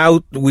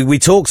how we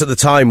talked at the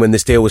time when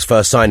this deal was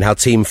first signed, how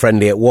team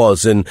friendly it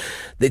was, and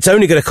it's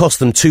only going to cost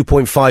them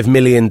 $2.5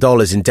 million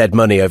in dead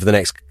money over the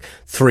next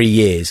 3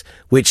 years,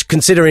 which,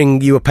 considering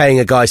you were paying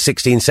a guy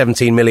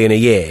 16-17 million a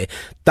year,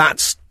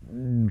 there's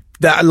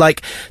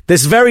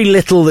very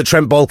little that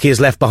Trent Baalke has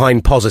left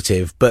behind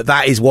positive, but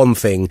that is one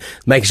thing,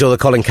 making sure that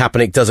Colin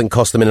Kaepernick doesn't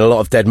cost them in a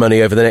lot of dead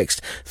money over the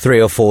next 3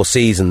 or 4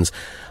 seasons.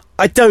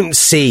 I don't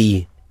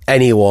see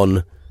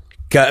anyone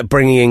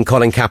bringing in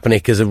Colin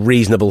Kaepernick as a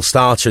reasonable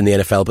starter in the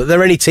NFL, but are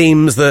there any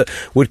teams that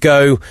would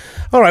go,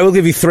 all right, we'll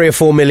give you 3 or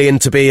 4 million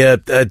to be a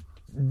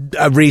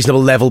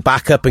reasonable level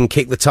backup and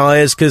kick the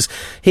tyres? Because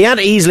he had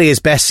easily his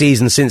best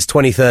season since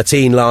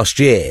 2013 last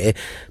year,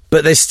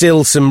 but there's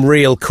still some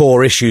real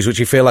core issues which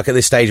you feel like at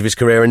this stage of his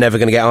career are never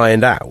going to get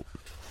ironed out.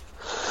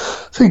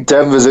 I think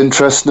Denver's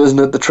interesting, isn't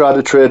it? They tried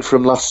to trade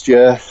from last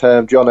year.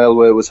 John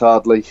Elway was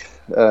hardly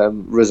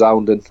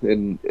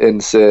resounding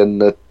in saying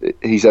that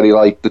he said he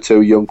liked the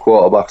 2 young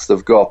quarterbacks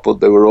they've got, but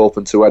they were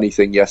open to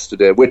anything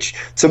yesterday, which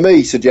to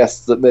me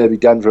suggests that maybe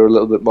Denver are a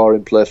little bit more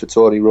in play for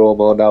Tony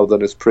Romo now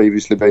than has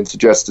previously been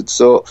suggested.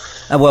 So,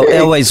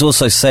 Elway's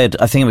also said,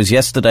 I think it was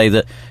yesterday,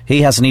 that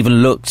he hasn't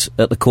even looked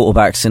at the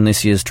quarterbacks in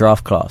this year's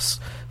draft class.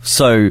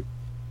 So,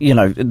 you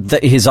know,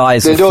 his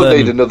eyes they don't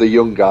need another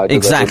young guy.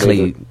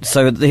 Exactly.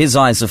 So his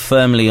eyes are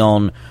firmly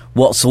on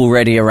what's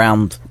already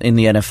around in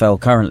the NFL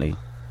currently.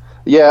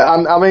 Yeah,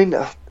 and I mean,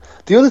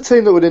 the other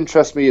team that would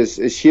interest me is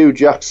Hugh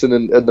Jackson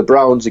and the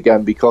Browns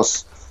again,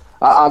 because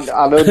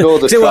I know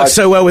that it worked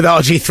so well with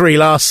RG3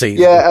 last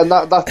season. Yeah, and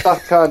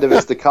that kind of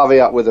is the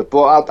caveat with it.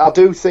 But I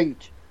do think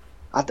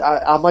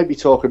I might be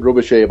talking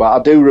rubbish here, but I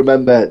do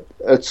remember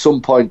at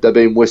some point there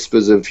being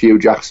whispers of Hugh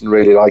Jackson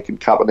really liking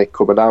Kaepernick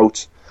coming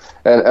out.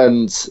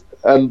 And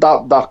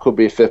that could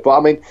be a fit, but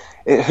I mean,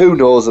 who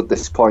knows at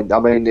this point? I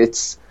mean,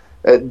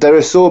 there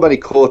are so many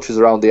coaches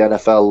around the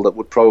NFL that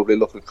would probably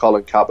look at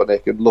Colin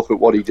Kaepernick and look at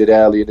what he did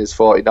early in his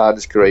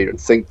 49ers career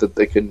and think that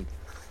they can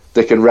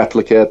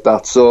replicate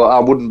that. So I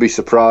wouldn't be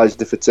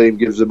surprised if a team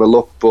gives him a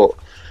look, but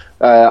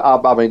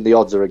I mean, the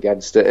odds are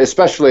against it,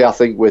 especially I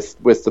think with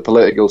the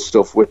political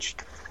stuff, which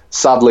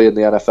sadly in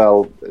the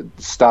NFL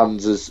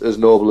stands as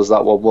noble as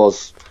that one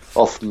was,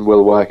 often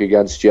will work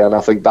against you, and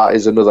I think that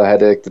is another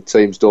headache that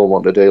teams don't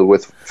want to deal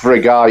with for a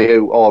guy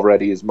who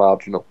already is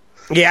marginal.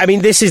 Yeah, I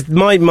mean, this is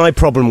my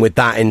problem with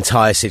that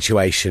entire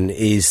situation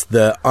is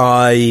that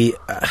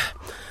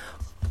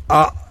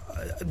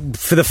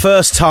for the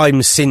first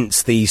time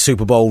since the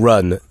Super Bowl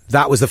run,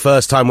 that was the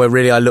first time where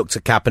really I looked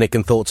at Kaepernick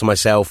and thought to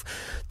myself,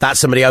 that's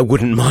somebody I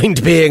wouldn't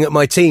mind being at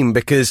my team,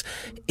 because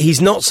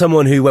he's not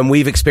someone who, when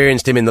we've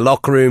experienced him in the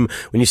locker room,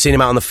 when you've seen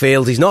him out on the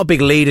field, he's not a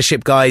big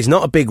leadership guy, he's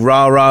not a big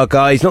rah-rah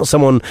guy, he's not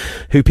someone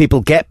who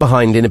people get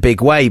behind in a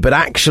big way, but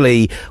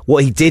actually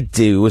what he did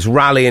do was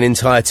rally an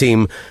entire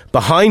team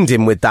behind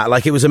him with that.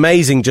 Like, it was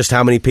amazing just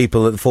how many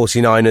people at the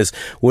 49ers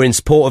were in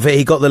support of it.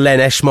 He got the Len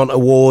Eschmont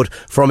Award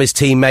from his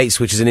teammates,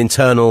 which is an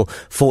internal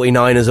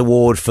 49ers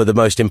award for the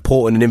most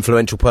important and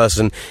influential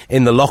person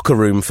in the locker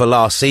room for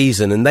last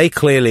season, and they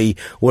clearly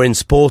were in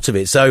support of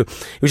it. So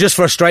it was just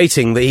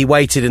frustrating that he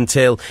waited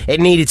until it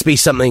needed to be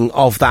something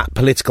of that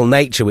political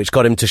nature which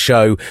got him to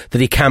show that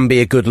he can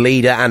be a good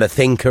leader and a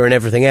thinker and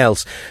everything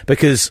else,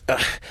 because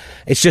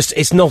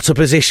it's not a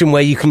position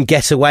where you can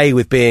get away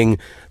with being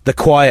the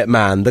quiet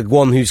man, the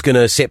one who's going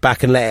to sit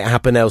back and let it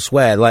happen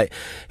elsewhere. Like,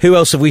 who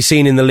else have we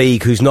seen in the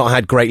league who's not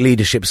had great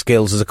leadership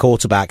skills as a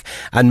quarterback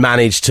and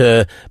managed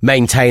to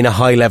maintain a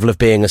high level of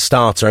being a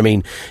starter? I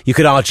mean, you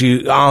could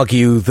argue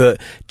that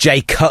Jay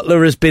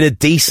Cutler has been a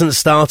decent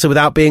starter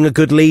without being a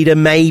good leader,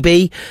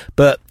 maybe,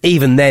 but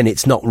even then,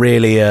 it's not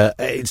really a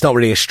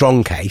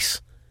strong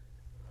case.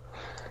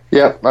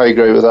 Yeah, I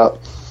agree with that.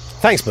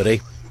 Thanks,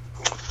 buddy.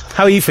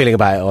 How are you feeling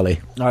about it,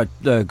 Ollie? I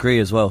agree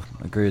as well.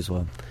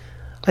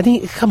 I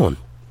think, come on,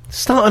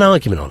 start an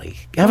argument, Ollie.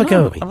 Have a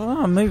go at me. I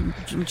don't know,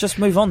 just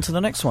move on to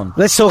the next one.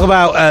 Let's talk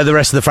about the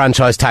rest of the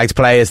franchise tagged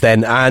players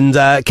then, and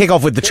kick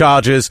off with the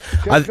Chargers.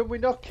 Can we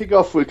not kick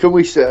off with? Can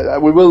we?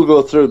 We will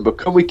go through them, but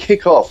can we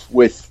kick off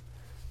with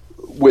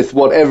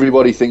what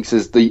everybody thinks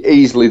is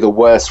easily the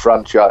worst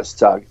franchise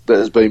tag that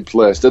has been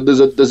placed? And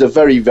there's a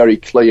very, very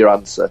clear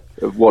answer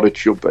of what it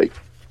should be.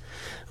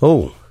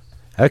 Oh,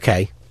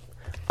 okay.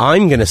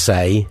 I'm going to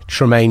say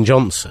Tremaine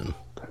Johnson.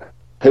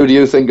 Who do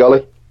you think,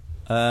 Ollie?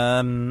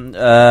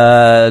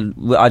 I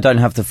don't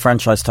have the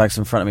franchise tags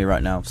in front of me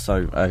right now,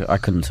 so I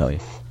couldn't tell you.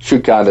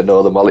 Should kind of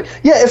know them, Ollie.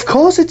 Yeah, of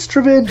course it's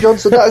Tremaine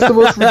Johnson. That is the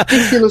most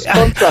ridiculous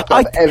contract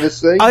I've ever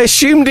seen. I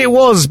assumed it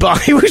was,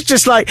 but I was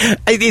just like,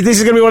 this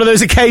is going to be one of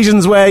those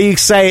occasions where you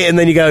say it and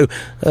then you go,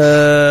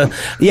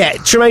 yeah,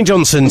 Tremaine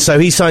Johnson, so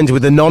he signed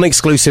with a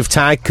non-exclusive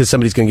tag because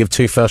somebody's going to give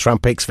 2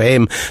 first-round picks for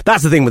him.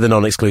 That's the thing with the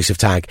non-exclusive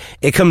tag.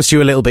 It comes to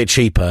you a little bit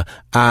cheaper,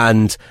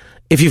 and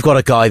if you've got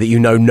a guy that you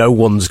know no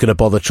one's going to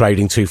bother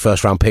trading 2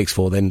 first-round picks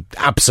for, then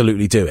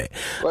absolutely do it.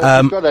 Well,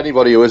 if you've got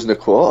anybody who isn't a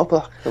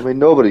quarterback, I mean,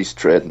 nobody's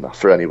trading that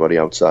for anybody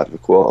outside of a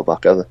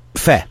quarterback, are they?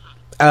 Fair.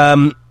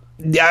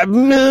 Yeah,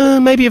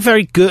 maybe a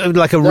very good,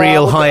 like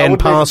real high-end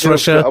pass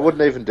rusher. I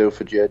wouldn't even do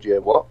for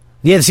JJ Watt.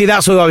 Yeah, see,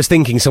 that's what I was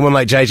thinking. Someone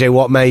like JJ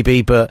Watt,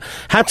 maybe, but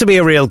had to be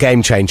a real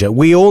game changer.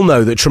 We all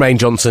know that Tremaine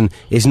Johnson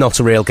is not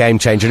a real game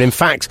changer. And in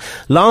fact,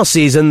 last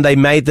season they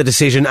made the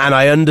decision, and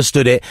I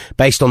understood it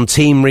based on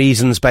team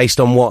reasons, based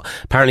on what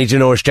apparently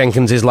Janoris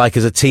Jenkins is like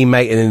as a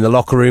teammate and in the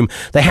locker room.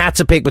 They had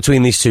to pick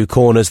between these 2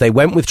 corners. They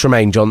went with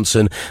Tremaine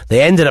Johnson.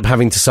 They ended up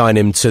having to sign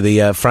him to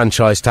the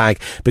franchise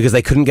tag because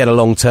they couldn't get a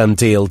long-term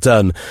deal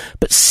done.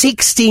 But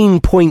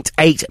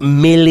 $16.8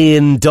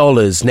 million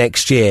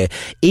next year,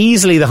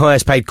 easily the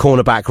highest paid cornerback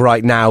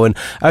right now. And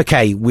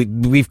okay,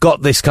 we've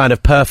got this kind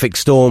of perfect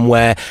storm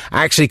where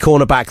actually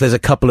cornerback, there's a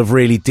couple of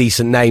really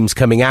decent names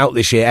coming out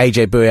this year.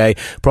 AJ Bouye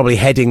probably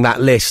heading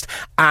that list,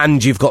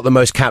 and you've got the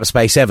most cap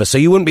space ever. So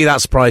you wouldn't be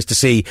that surprised to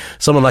see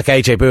someone like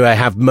AJ Bouye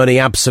have money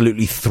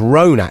absolutely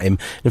thrown at him.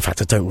 In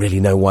fact, I don't really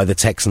know why the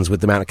Texans,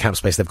 with the amount of cap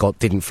space they've got,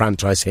 didn't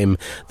franchise him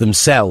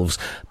themselves.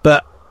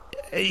 But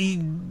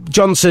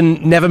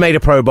Johnson never made a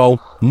Pro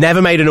Bowl,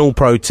 never made an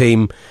All-Pro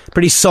team,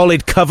 pretty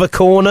solid cover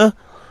corner,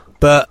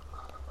 but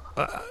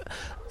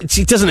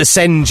it doesn't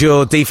ascend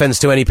your defence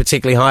to any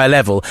particularly higher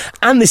level.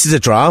 And this is a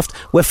draft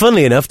where,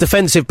 funnily enough,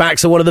 defensive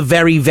backs are one of the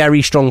very,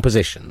 very strong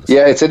positions.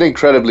 Yeah, it's an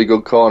incredibly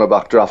good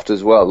cornerback draft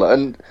as well.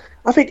 And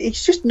I think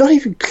it's just not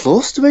even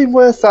close to being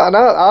worth that. And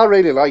I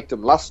really liked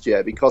him last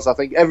year because I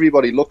think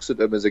everybody looks at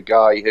him as a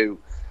guy who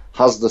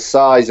has the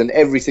size and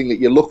everything that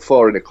you look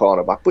for in a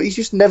cornerback. But he's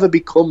just never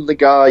become the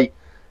guy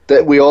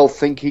that we all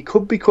think he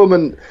could become,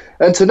 and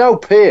to now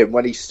pay him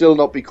when he's still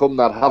not become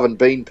that, having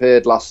been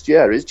paid last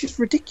year, is just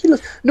ridiculous.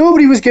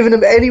 Nobody was giving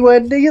him anywhere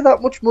near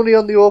that much money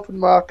on the open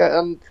market,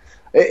 and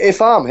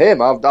if I'm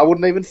him, I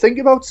wouldn't even think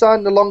about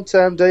signing a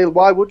long-term deal.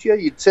 Why would you?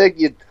 You'd take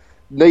your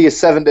near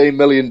 $17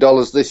 million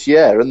this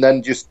year and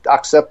then just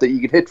accept that you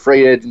could hit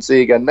free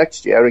agency again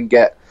next year and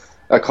get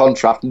a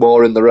contract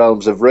more in the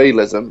realms of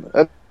realism.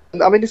 And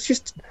I mean, it's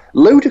just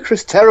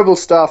ludicrous, terrible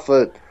stuff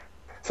for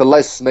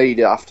Les Snead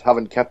after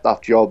having kept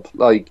that job.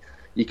 Like,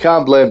 you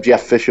can't blame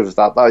Jeff Fisher for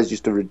that. That is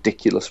just a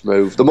ridiculous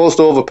move. The most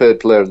overpaid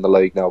player in the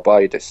league now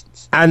by a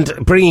distance. And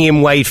bringing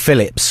in Wade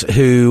Phillips,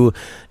 who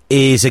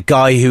is a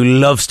guy who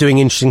loves doing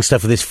interesting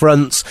stuff with his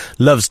fronts,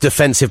 loves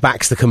defensive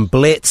backs that can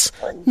blitz.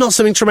 Not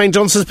something Tremaine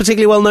Johnson's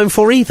particularly well known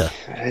for either.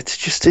 It's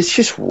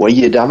just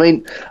weird. I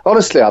mean,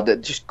 honestly, I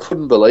just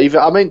couldn't believe it.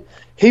 I mean,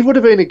 he would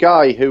have been a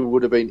guy who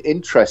would have been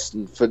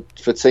interesting for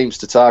teams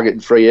to target in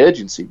free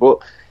agency, but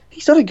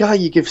he's not a guy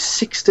you give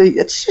 60.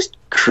 It's just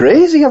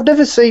crazy. I've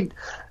never seen...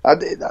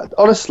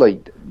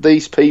 honestly,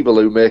 these people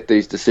who make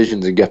these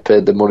decisions and get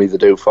paid the money they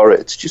do for it,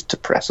 it's just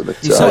depressing.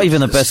 He's not even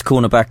the best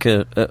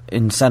cornerback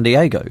in San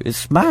Diego.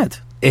 It's mad.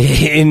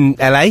 In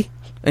LA?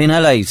 In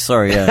LA,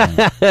 sorry,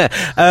 yeah.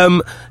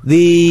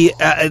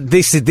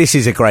 This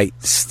is a great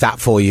stat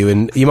for you,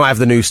 and you might have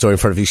the news story in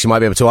front of you, so you might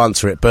be able to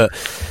answer it, but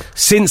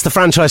since the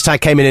franchise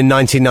tag came in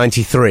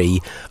 1993,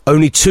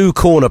 only 2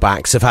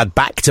 cornerbacks have had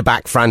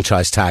back-to-back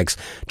franchise tags.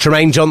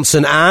 Tremaine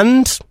Johnson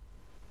and...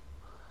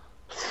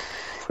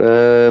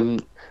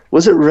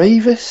 was it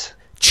Revis?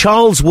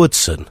 Charles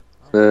Woodson.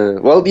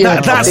 Well, yeah,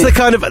 that's the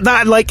kind of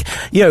that, like,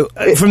 you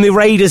know, from the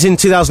Raiders in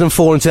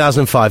 2004 and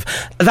 2005.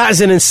 That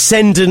is an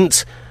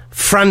ascendant,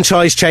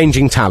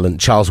 franchise-changing talent,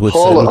 Charles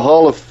Woodson.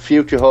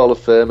 Future Hall of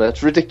Famer.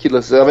 It's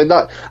ridiculous. I mean,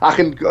 that I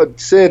can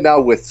say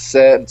now with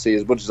certainty,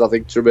 as much as I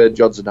think Tremaine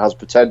Johnson has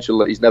potential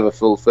that he's never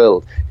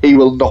fulfilled, he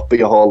will not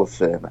be a Hall of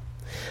Famer.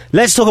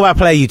 Let's talk about a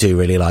player you do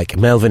really like,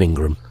 Melvin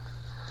Ingram.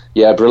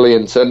 Yeah,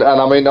 brilliant. And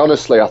I mean,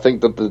 honestly, I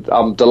think that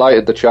I'm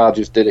delighted the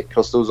Chargers did it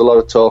because there was a lot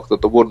of talk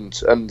that they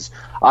wouldn't. And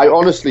I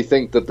honestly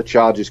think that the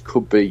Chargers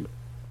could be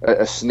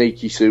a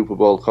sneaky Super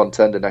Bowl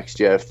contender next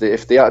year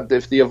if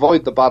they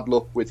avoid the bad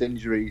luck with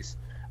injuries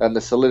and they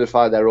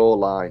solidify their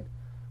O-line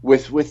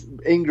with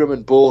Ingram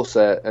and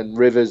Bosa and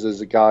Rivers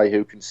as a guy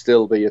who can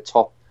still be a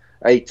top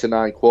 8 to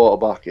 9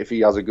 quarterback if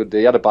he has a good day.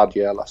 He had a bad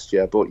year last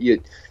year, but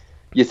you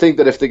think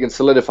that if they can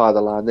solidify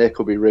the line, they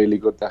could be really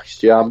good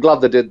next year. I'm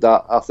glad they did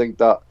that. I think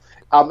that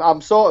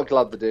I'm sort of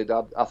glad they did.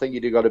 I think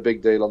you'd have got a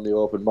big deal on the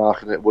open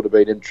market, and it would have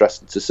been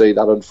interesting to see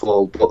that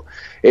unfold. But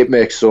it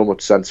makes so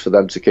much sense for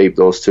them to keep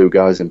those 2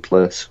 guys in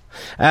place.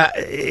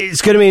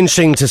 It's going to be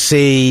interesting to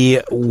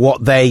see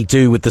what they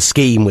do with the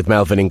scheme with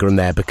Melvin Ingram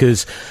there,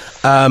 because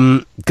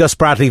Gus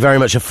Bradley, very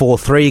much a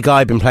 4-3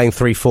 guy, been playing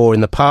 3-4 in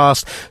the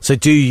past. So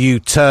do you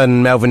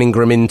turn Melvin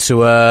Ingram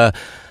into a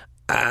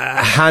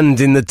hand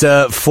in the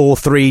dirt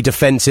 4-3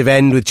 defensive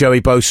end with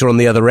Joey Bosa on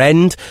the other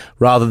end,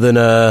 rather than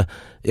a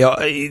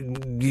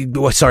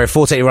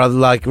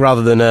 4-8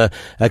 rather than a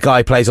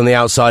guy plays on the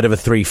outside of a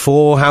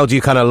 3-4. How do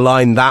you kind of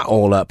line that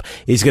all up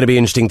is going to be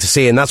interesting to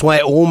see, and that's why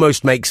it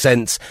almost makes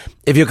sense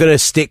if you're going to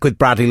stick with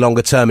Bradley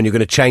longer term and you're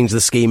going to change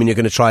the scheme and you're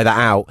going to try that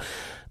out.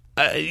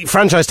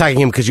 Franchise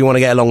tagging him because you want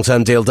to get a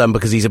long-term deal done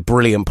because he's a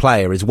brilliant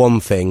player is one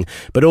thing,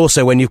 but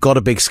also when you've got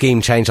a big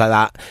scheme change like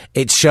that,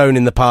 it's shown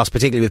in the past,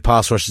 particularly with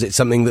pass rushers, it's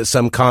something that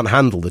some can't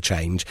handle the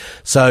change.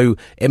 So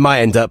it might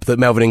end up that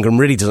Melvin Ingram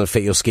really doesn't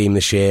fit your scheme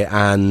this year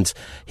and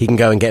he can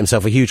go and get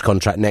himself a huge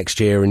contract next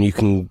year and you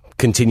can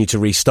continue to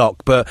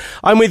restock. But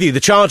I'm with you, the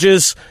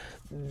Chargers,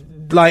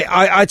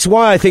 it's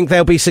why I think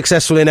they'll be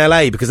successful in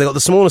LA, because they've got the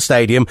smaller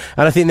stadium,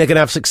 and I think they're going to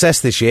have success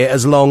this year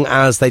as long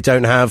as they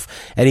don't have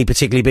any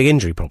particularly big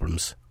injury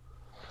problems.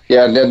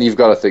 Yeah, and then you've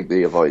got to think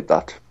they avoid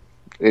that.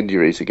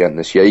 Injuries again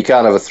this year. You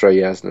can't have 3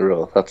 years in a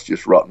row. That's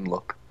just rotten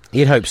luck.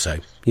 You'd hope so.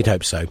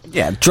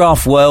 Yeah,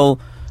 draft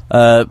well.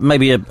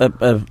 Maybe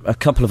a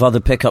couple of other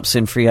pickups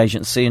in free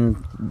agency and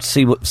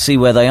see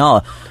where they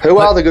are. Who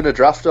are they going to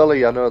draft,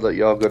 Ollie? I know that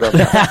you're good at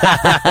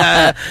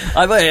that.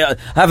 I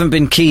haven't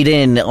been keyed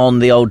in on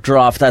the old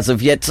draft as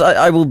of yet.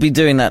 I will be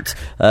doing that,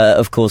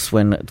 of course,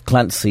 when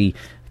Clancy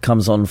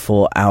comes on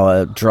for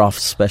our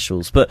draft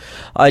specials. But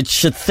I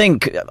should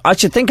think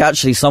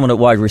actually someone at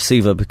wide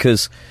receiver,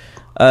 because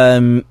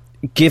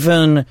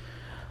given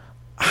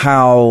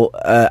how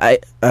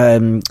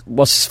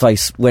what's his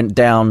face went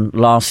down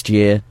last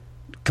year.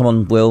 Come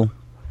on, Will.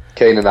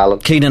 Keenan Allen,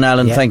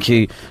 yeah. Thank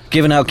you.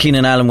 Given how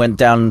Keenan Allen went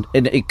down,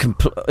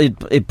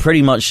 it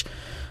pretty much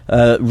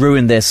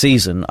ruined their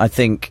season. I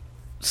think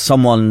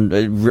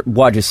someone,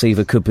 wide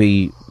receiver, could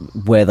be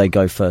where they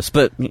go first.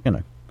 But,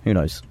 who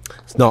knows?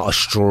 It's not a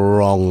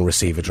strong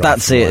receiver draft.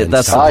 That's it.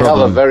 That's the I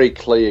problem. have a very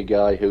clear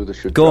guy who they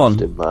should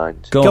draft in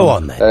mind. Go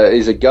on, then.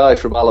 He's a guy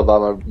from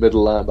Alabama,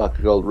 middle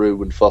linebacker called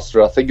Reuben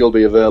Foster. I think he'll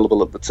be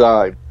available at the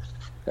time.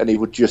 And he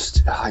would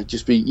just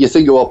be. You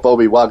think of what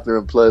Bobby Wagner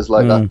and players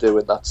like that do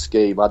in that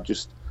scheme. I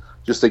just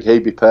think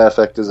he'd be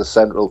perfect as a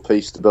central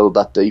piece to build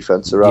that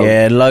defense around.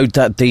 Yeah, load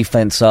that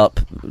defense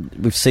up.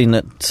 We've seen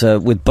it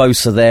with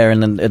Bosa there,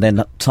 and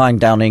then tying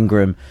down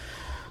Ingram.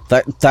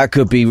 That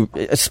could be,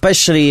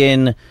 especially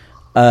in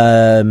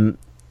that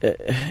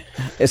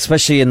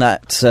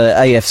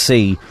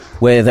AFC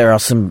where there are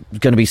going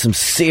to be some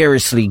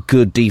seriously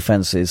good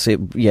defenses.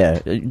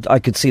 I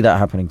could see that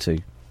happening too.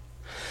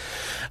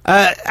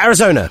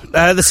 Arizona.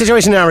 The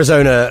situation in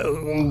Arizona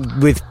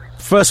with,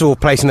 first of all,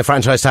 placing the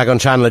franchise tag on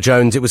Chandler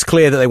Jones, it was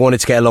clear that they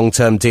wanted to get a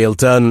long-term deal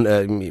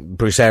done.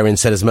 Bruce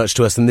Arians said as much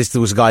to us, and this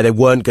was a guy they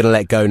weren't going to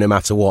let go no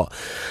matter what.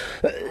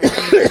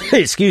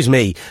 Excuse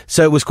me.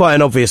 So it was quite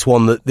an obvious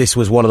one that this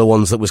was one of the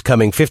ones that was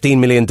coming. $15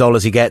 million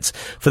he gets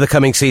for the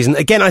coming season.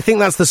 Again, I think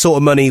that's the sort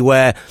of money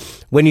where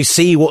when you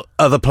see what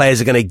other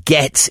players are going to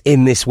get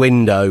in this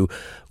window,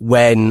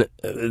 when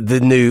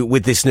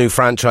with this new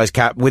franchise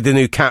cap, with the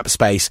new cap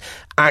space,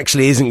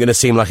 actually isn't going to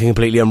seem like a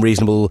completely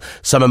unreasonable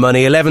sum of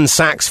money. 11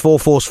 sacks, 4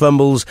 forced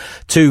fumbles,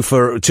 2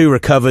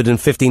 recovered,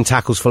 and 15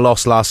 tackles for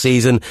loss last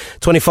season.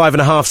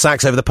 25.5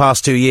 sacks over the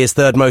past 2 years,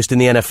 third most in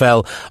the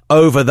NFL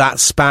over that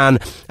span.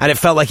 And it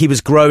felt like he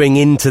was growing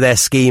into their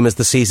scheme as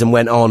the season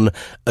went on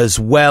as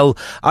well.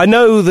 I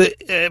know that,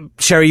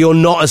 Sherry, you're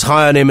not as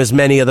high on him as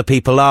many other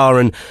people are,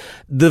 and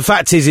the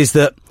fact is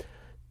that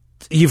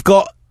you've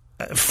got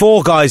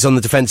 4 guys on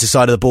the defensive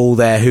side of the ball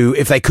there who,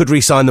 if they could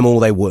re-sign them all,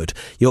 they would.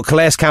 You've got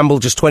Calais Campbell,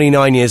 just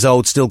 29 years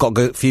old, still got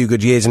a few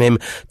good years in him.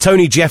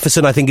 Tony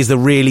Jefferson, I think, is the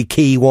really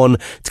key one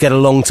to get a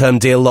long-term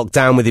deal locked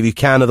down with if you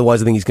can.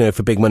 Otherwise, I think he's going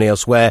for big money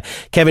elsewhere.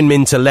 Kevin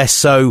Minter, less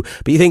so.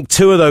 But you think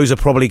 2 of those are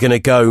probably going to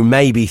go,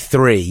 maybe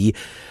 3.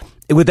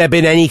 Would there have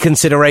been any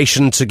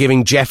consideration to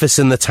giving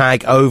Jefferson the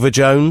tag over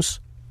Jones?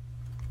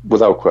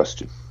 Without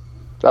question.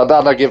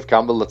 I'd give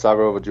Campbell the tag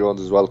over Jones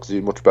as well because he's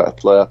a much better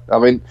player. I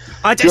mean,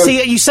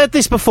 see, you said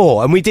this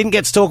before, and we didn't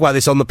get to talk about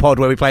this on the pod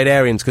where we played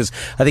Arians because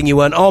I think you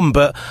weren't on.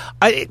 But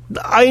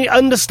I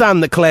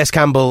understand that Calais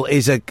Campbell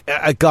is a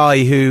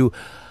guy who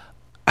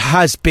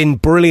has been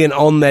brilliant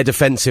on their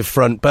defensive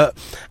front, but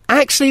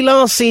actually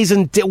last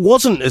season it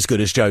wasn't as good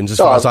as Jones as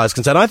far as I was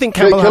concerned. I think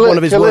Campbell had one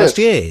of his worst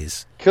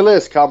years.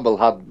 Calais Campbell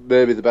had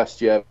maybe the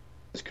best year of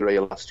his career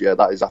last year.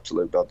 That is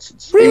absolute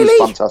nonsense. Really? He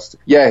was fantastic.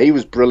 Yeah, he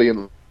was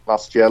brilliant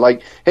last year.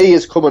 Like, he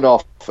is coming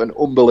off an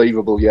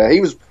unbelievable year.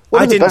 He was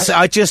one of the best.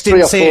 I just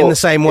didn't see it in the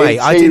same way.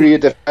 Interior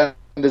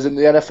defenders in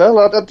the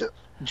NFL.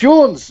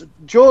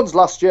 Jones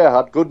last year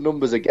had good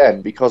numbers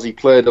again because he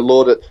played a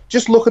load of.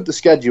 Just look at the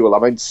schedule. I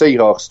mean,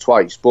 Seahawks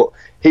twice, but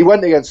he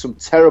went against some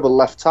terrible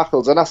left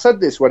tackles. And I said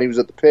this when he was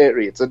at the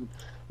Patriots. And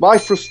my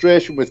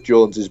frustration with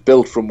Jones is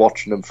built from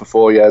watching him for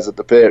 4 years at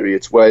the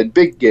Patriots, where in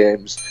big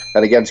games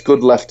and against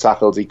good left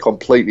tackles, he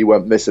completely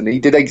went missing. He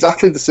did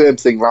exactly the same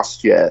thing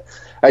last year.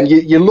 And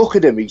you look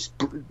at him, he's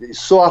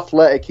so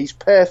athletic, he's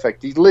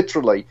perfect. He's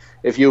literally,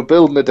 if you were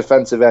building a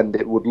defensive end,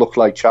 it would look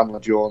like Chandler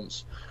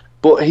Jones.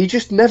 but he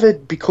just never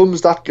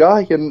becomes that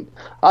guy. And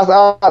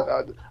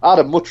I'd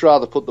have much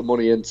rather put the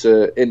money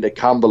into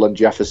Campbell and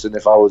Jefferson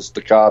if I was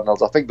the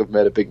Cardinals. I think they've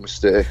made a big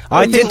mistake.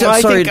 I think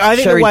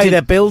the way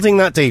they're building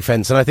that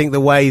defence, and I think the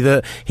way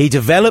that he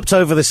developed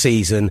over the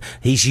season,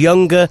 he's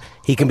younger,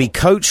 he can be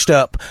coached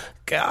up.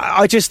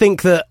 I just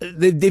think that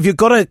if you've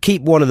got to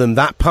keep one of them,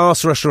 that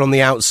pass rusher on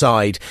the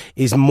outside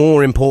is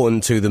more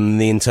important to them than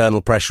the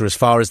internal pressure as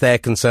far as they're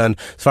concerned,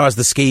 as far as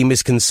the scheme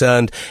is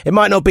concerned. It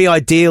might not be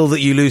ideal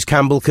that you lose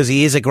Campbell because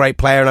he is a great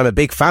player and I'm a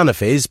big fan of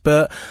his,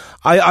 but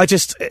I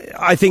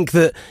think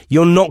that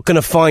you're not going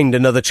to find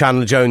another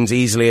Chandler Jones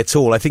easily at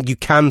all. I think you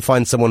can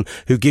find someone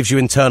who gives you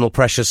internal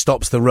pressure,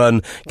 stops the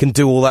run, can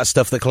do all that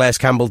stuff that Calais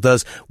Campbell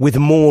does with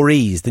more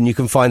ease than you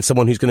can find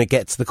someone who's going to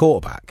get to the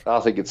quarterback.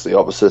 I think it's the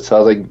opposite.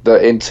 I think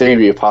the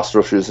interior pass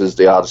rushers is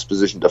the hardest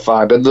position to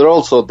find, and they're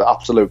also the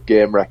absolute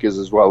game wreckers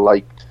as well.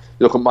 Like,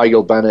 you look at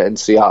Michael Bennett in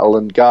Seattle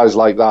and guys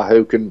like that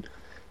who can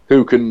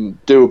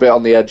do a bit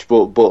on the edge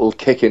but will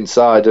kick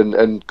inside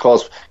and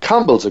cause.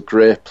 Campbell's a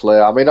great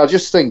player. I mean, I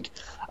just think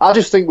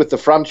with the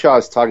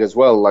franchise tag as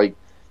well, like,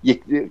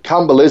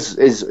 Campbell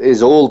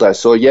is older,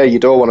 so yeah, you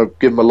don't want to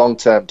give him a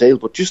long-term deal,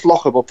 but just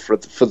lock him up for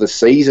the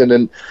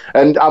season.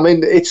 And I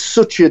mean, it's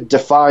such a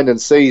defining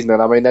season,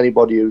 and I mean,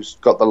 anybody who's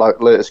got the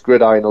latest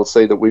gridiron will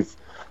see that we've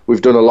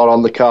done a lot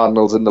on the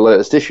Cardinals in the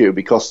latest issue,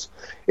 because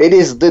it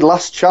is the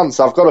last chance.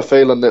 I've got a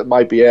feeling that it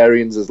might be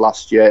Arians'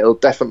 last year. It'll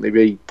definitely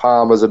be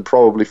Palmer's and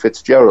probably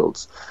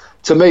Fitzgerald's.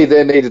 To me,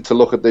 they needed to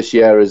look at this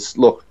year as,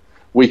 look,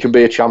 we can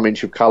be a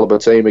championship caliber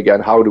team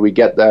again. How do we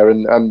get there?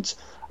 And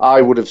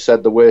I would have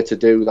said the way to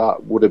do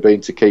that would have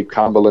been to keep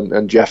Campbell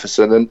and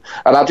Jefferson. And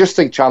I just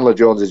think Chandler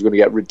Jones is going to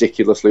get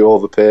ridiculously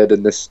overpaid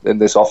in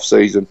this off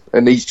season.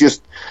 And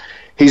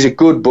he's a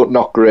good but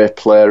not great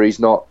player. He's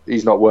not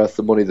worth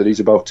the money that he's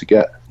about to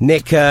get.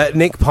 Nick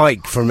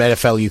Pike from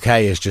NFL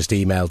UK has just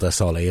emailed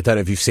us, Ollie. I don't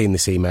know if you've seen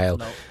this email.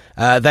 No.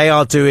 They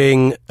are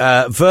doing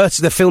they're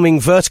filming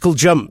vertical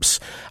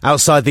jumps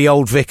outside the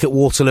Old Vic at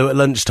Waterloo at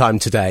lunchtime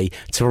today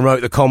to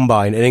promote the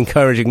Combine and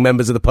encouraging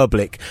members of the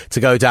public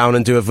to go down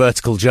and do a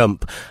vertical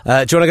jump. Do you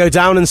want to go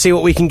down and see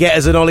what we can get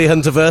as an Ollie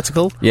Hunter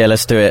vertical? Yeah,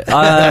 let's do it.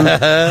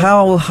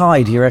 How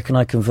high do you reckon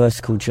I can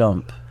vertical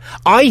jump?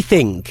 I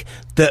think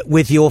that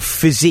with your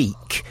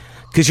physique,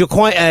 because you're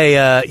quite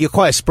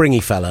a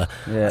springy fella,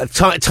 yeah.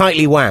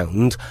 Tightly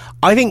wound.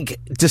 I think,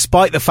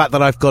 despite the fact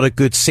that I've got a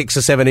good 6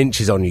 or 7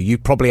 inches on you,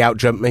 you'd probably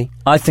outjump me.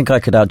 I think I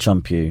could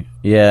outjump you.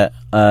 Yeah.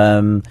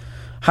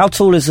 How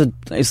tall is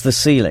the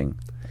ceiling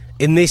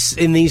in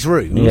these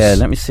rooms? Yeah.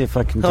 Let me see if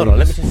I can. Hold on.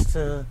 Let me just.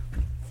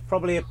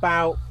 Probably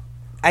about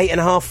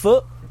 8.5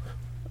 foot.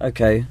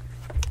 Okay.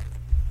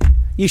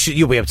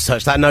 You'll be able to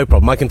touch that, no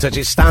problem. I can touch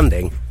it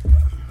standing.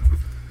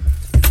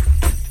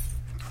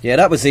 Yeah,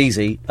 that was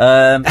easy.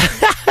 Yeah,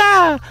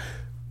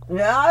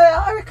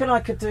 I reckon I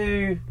could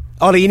do...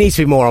 Ollie, you need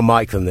to be more on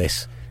mic than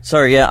this.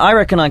 Sorry, yeah, I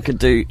reckon I could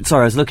do...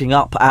 Sorry, I was looking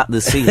up at the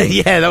ceiling.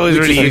 Yeah, that was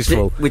really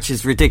useful. Which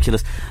is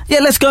ridiculous. Yeah,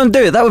 let's go and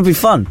do it. That would be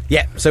fun.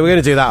 Yeah, so we're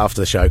going to do that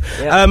after the show.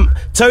 Yeah.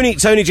 Tony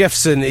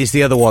Jefferson is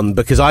the other one,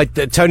 because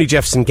Tony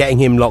Jefferson, getting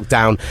him locked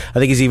down, I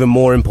think is even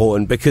more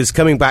important, because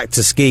coming back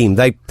to scheme,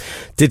 they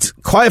did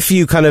quite a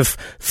few kind of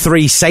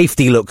 3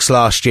 safety looks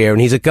last year,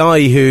 and he's a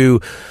guy who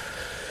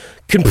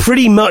can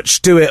pretty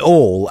much do it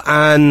all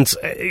and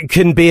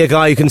can be a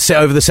guy who can sit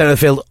over the centre of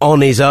the field on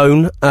his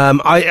own.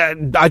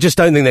 I just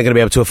don't think they're going to be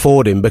able to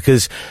afford him,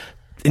 because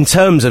in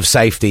terms of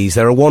safeties,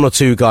 there are 1 or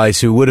 2 guys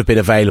who would have been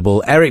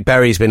available. Eric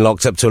Berry's been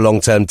locked up to a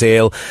long-term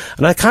deal,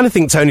 and I kind of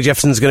think Tony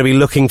Jefferson's going to be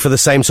looking for the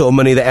same sort of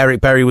money that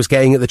Eric Berry was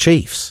getting at the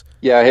Chiefs.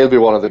 Yeah, he'll be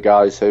one of the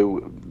guys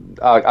who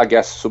I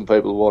guess some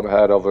people won't have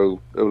heard of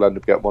who'll end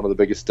up getting one of the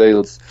biggest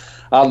deals.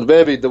 And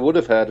maybe they would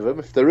have heard of him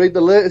if they read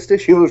the latest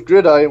issue of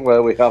Gridiron,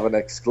 where we have an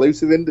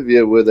exclusive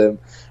interview with him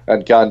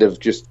and kind of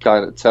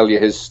tell you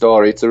his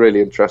story. It's a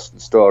really interesting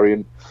story.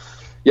 And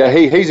yeah,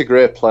 he's a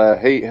great player.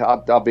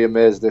 I'd be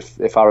amazed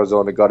if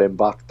Arizona got him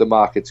back. The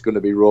market's going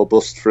to be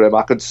robust for him.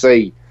 I could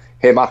see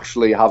him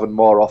actually having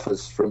more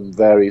offers from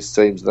various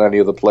teams than any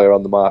other player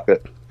on the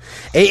market.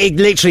 It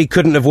literally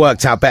couldn't have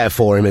worked out better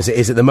for him as it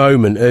is at the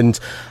moment. And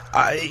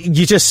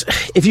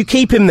if you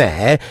keep him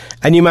there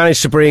and you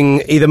manage to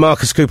bring either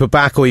Marcus Cooper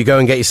back, or you go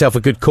and get yourself a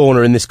good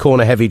corner in this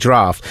corner-heavy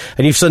draft,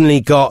 and you've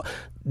suddenly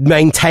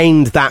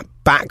maintained that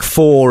back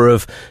 4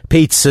 of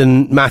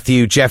Peterson,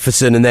 Matthew,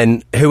 Jefferson, and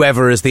then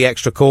whoever as the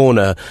extra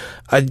corner,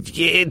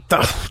 it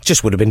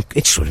just would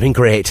have been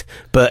great.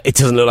 But it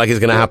doesn't look like it's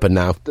going to happen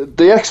now.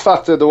 The X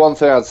factor, the one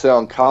thing I'd say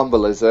on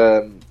Campbell is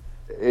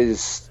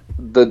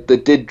they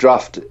did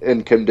draft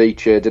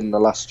Nkemdiche, didn't they,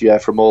 last year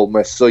from Ole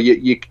Miss? So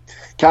you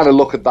kind of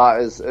look at that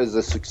as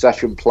a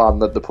succession plan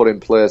that they put in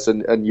place,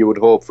 and you would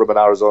hope from an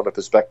Arizona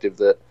perspective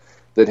that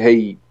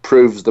he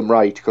proves them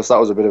right, because that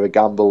was a bit of a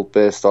gamble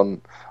based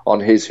on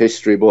his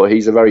history, but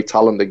he's a very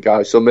talented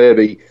guy, so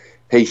maybe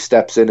he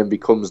steps in and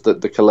becomes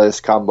the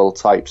Calais Campbell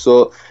type.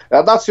 So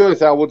that's the only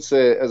thing I would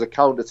say as a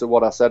counter to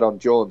what I said on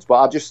Jones.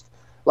 But I just,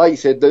 like you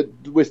said,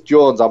 with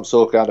Jones, I'm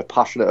so kind of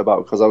passionate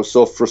about, because I was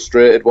so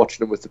frustrated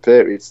watching him with the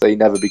Patriots that he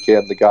never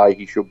became the guy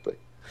he should be.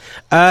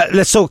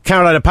 Let's talk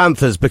Carolina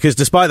Panthers, because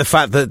despite the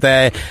fact that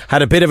they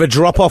had a bit of a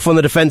drop-off on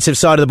the defensive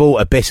side of the ball,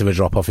 a bit of a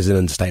drop-off is an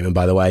understatement,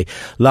 by the way,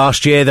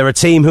 last year, they're a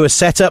team who are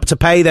set up to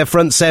pay their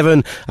front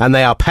seven, and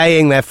they are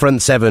paying their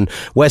front seven.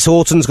 Wes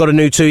Horton's got a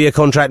new 2-year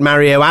contract,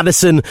 Mario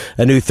Addison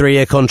a new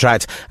 3-year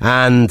contract,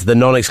 and the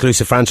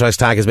non-exclusive franchise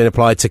tag has been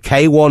applied to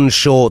K1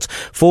 Short,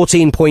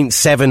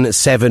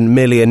 $14.77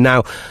 million.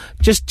 Now,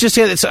 just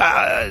yeah,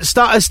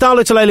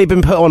 Starlo Tulele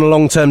been put on a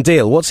long-term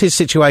deal. What's his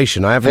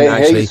situation? I haven't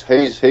actually.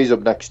 He's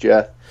up next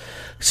year.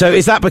 So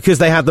is that because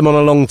they had them on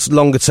a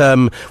longer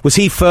term? Was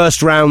he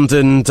first round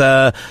and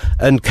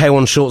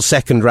K1 Short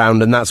second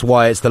round, and that's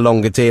why it's the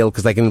longer deal,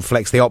 because they can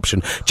flex the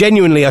option?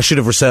 Genuinely, I should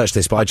have researched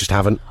this, but I just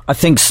haven't. I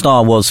think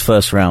Star was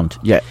first round.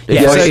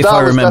 If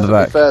I remember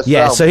back.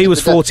 Round, so he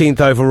was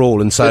 14th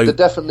overall, and so they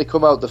definitely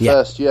come out the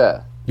first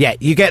year. Yeah,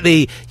 you get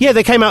they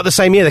came out the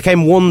same year. They came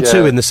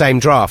 1-2 in the same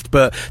draft,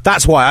 but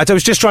that's why I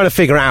was just trying to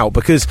figure it out,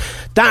 because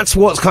that's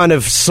what kind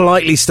of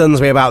slightly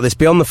stuns me about this,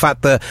 beyond the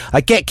fact that I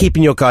get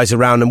keeping your guys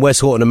around, and Wes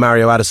Horton and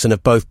Mario Addison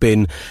have both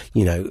been,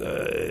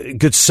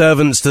 good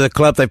servants to the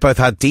club. They've both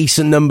had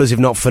decent numbers, if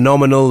not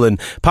phenomenal, and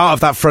part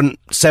of that front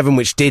seven,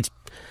 which did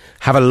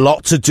have a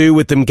lot to do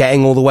with them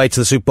getting all the way to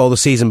the Super Bowl the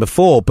season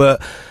before, but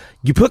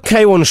you put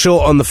K1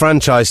 Short on the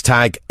franchise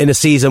tag in a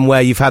season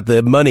where you've had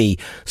the money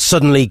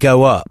suddenly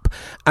go up,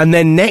 and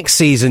then next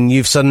season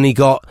you've suddenly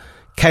got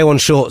K1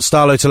 Short,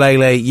 Starlo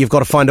Tulele. You've got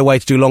to find a way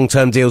to do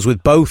long-term deals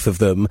with both of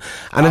them,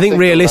 and I think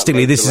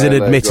realistically this is an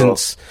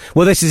admittance.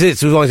 Well, this is it.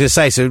 So I was going to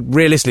say, so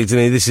realistically to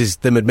me, this is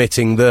them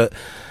admitting that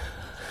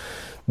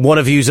one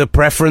of you's a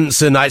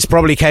preference, and it's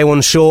probably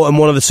K1 Short, and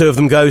one of the two of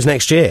them goes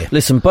next year.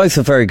 Listen, both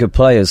are very good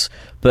players,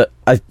 but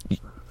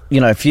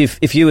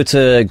if you were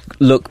to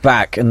look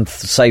back and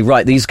say,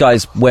 right, these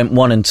guys went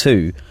 1 and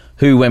 2,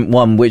 who went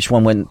 1, which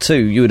one went 2,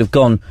 you would have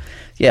gone,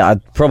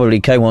 probably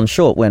K1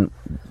 Short went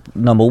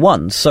number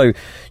 1. So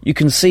you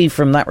can see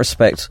from that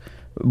respect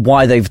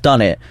why they've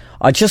done it.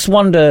 I just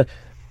wonder,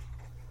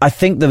 I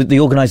think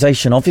the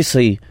organisation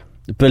obviously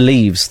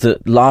believes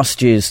that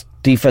last year's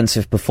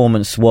defensive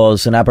performance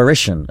was an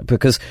aberration,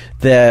 because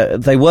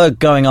they were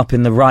going up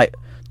in the right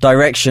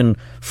direction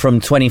from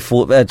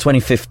 2014,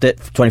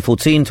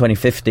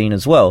 2015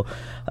 as well,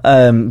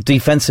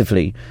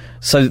 defensively.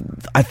 So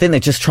I think they're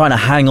just trying to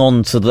hang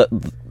on to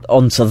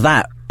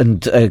that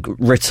and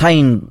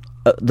retain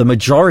the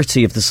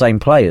majority of the same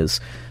players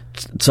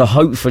to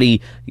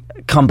hopefully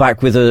come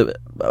back with a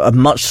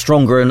much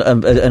stronger and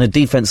a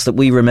defence that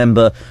we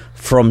remember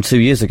from 2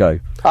 years ago.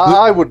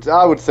 I would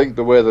think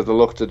the way that they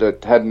looked at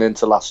it heading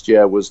into last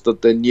year was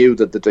that they knew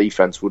that the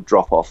defence would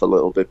drop off a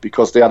little bit,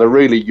 because they had a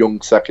really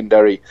young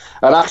secondary,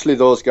 and actually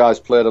those guys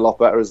played a lot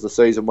better as the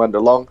season went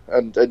along,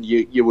 and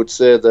you would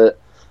say that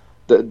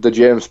the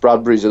James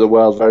Bradburys of the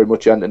world very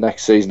much enter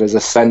next season as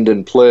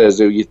ascending players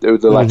who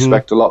they'll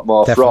expect a lot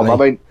more Definitely.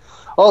 from. I mean,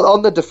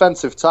 on the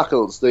defensive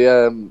tackles, they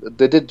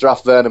did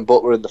draft Vernon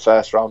Butler in the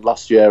first round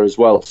last year as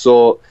well.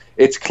 So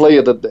it's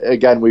clear that,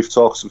 again, we've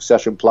talked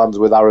succession plans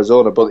with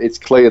Arizona, but it's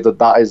clear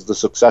that is the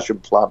succession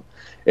plan,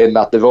 in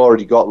that they've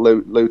already got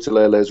Lou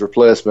Tulele's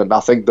replacement. I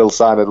think they'll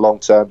sign a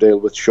long-term deal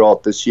with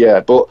Short this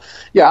year. But,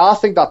 I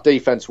think that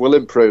defence will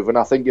improve, and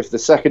I think if the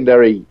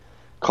secondary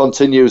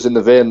continues in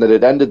the vein that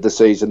it ended the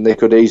season, they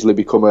could easily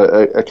become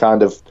a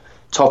kind of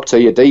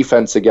top-tier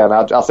defence again.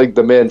 I think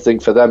the main thing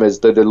for them is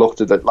that they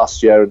looked at it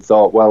last year and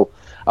thought, well,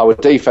 our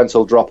defence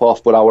will drop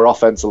off, but our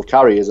offence will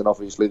carry us, and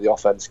obviously the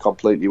offence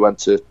completely went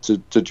to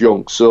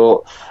junk.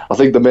 So I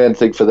think the main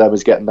thing for them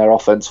is getting their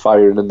offence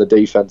firing, and the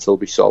defence will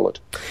be solid.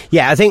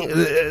 Yeah, I think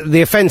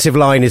the offensive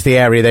line is the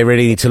area they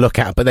really need to look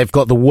at, but they've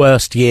got the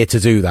worst year to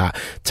do that.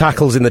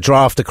 Tackles in the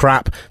draft are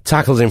crap.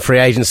 Tackles in free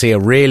agency are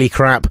really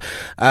crap.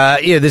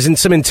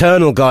 There's some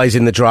internal guys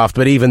in the draft,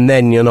 but even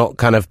then you're not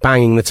kind of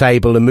banging the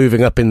table and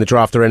moving up in the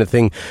draft or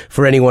anything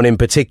for anyone in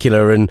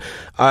particular. And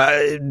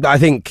I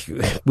think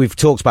we've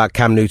talked about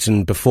Cam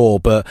Newton before,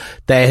 but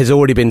there has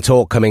already been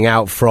talk coming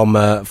out from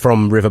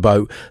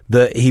Riverboat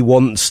that he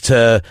wants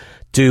to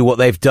do what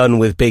they've done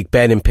with Big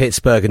Ben in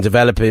Pittsburgh and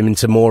develop him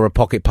into more a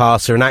pocket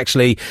passer. And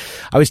actually,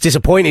 I was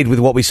disappointed with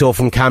what we saw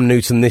from Cam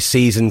Newton this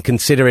season,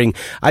 considering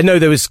I know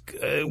there was,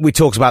 we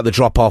talked about the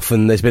drop off,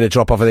 and there's been a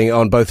drop off, I think,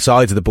 on both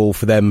sides of the ball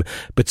for them,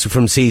 but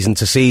from season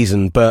to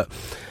season, but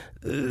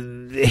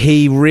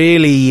he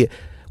really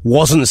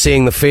wasn't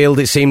seeing the field,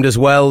 it seemed, as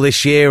well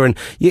this year, and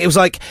it was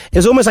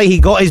almost like he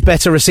got his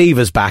better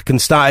receivers back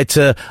and started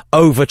to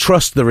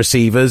over-trust the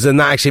receivers, and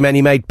that actually meant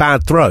he made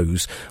bad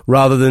throws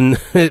rather than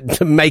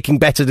making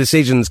better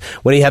decisions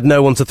when he had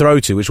no one to throw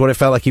to, which is what it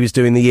felt like he was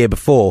doing the year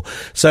before.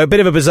 So a bit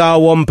of a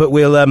bizarre one, but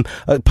we'll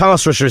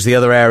pass rusher is the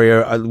other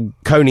area.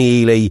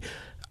 Coney Ely,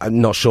 I'm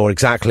not sure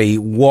exactly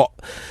what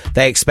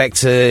they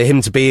expect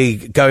him to be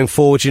going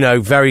forward.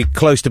 Very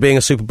close to being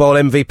a Super Bowl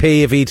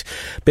MVP if he'd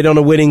been on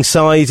a winning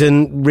side,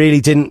 and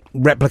really didn't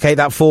replicate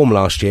that form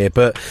last year.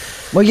 But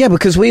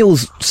because we all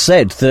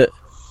said that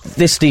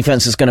this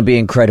defense is going to be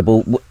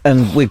incredible,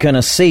 and we're going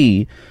to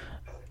see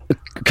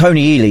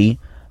Coney Ely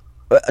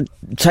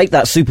take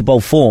that Super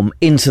Bowl form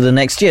into the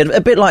next year,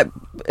 a bit like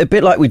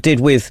we did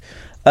with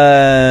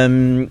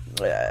Garrett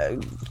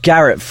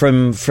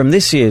from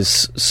this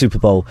year's Super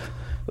Bowl.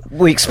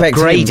 We expect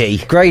Grady.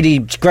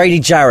 Grady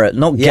Jarrett,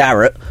 not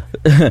Garrett.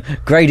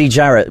 Grady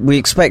Jarrett. We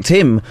expect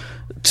him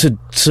to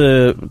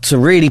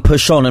really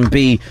push on and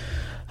be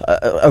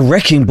a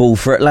wrecking ball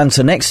for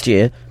Atlanta next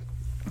year.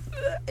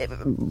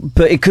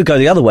 But it could go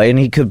the other way, and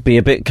he could be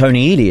a bit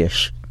Coney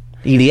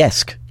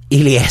Ely-esque.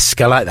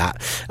 Ely-esque, I like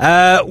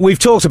that. We've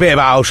talked a bit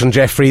about Alshon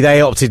Jeffrey.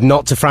 They opted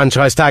not to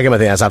franchise tag him. I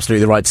think that's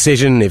absolutely the right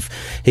decision. If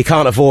he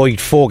can't avoid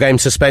 4-game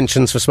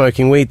suspensions for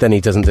smoking weed, then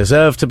he doesn't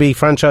deserve to be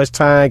franchise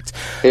tagged.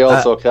 He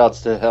also can't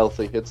stay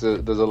healthy. There's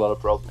a lot of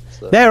problems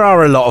there. There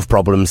are a lot of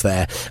problems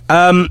there.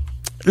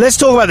 Let's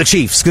talk about the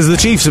Chiefs, because the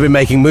Chiefs have been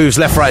making moves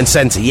left, right and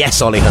centre.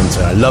 Yes, Ollie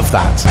Hunter, I love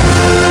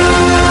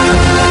that.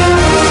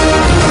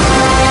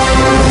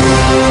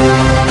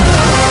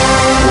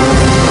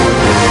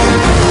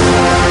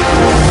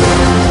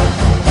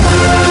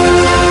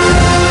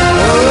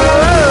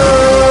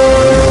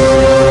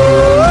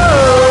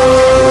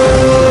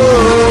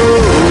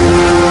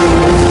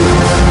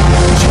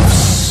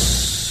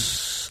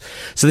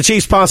 So the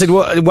Chiefs parted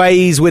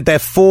ways with their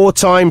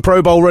 4-time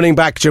Pro Bowl running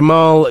back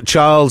Jamal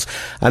Charles,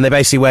 and they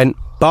basically went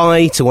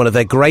bye to one of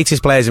their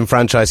greatest players in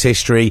franchise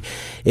history,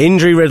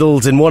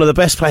 injury-riddled and one of the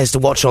best players to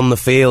watch on the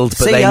field.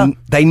 But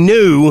they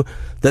knew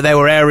that there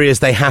were areas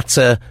they had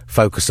to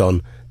focus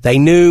on. They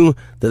knew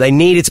that they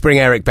needed to bring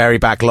Eric Berry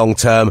back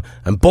long-term,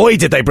 and boy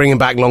did they bring him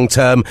back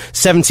long-term.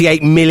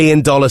 $78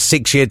 million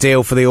 6-year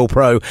deal for the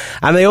All-Pro.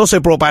 And they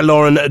also brought back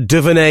Lauren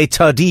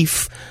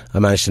Duvernay-Tardif. I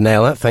managed to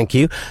nail that, thank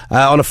you.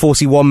 On a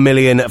 $41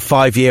 million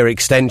 5-year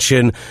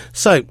extension.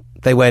 So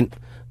they went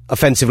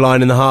offensive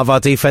line in the heart of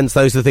our defence.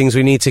 Those are the things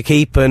we need to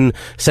keep, and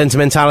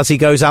sentimentality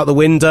goes out the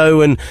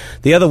window. And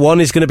the other one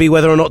is going to be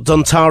whether or not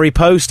Dontari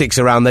Poe sticks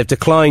around. They've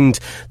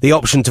declined the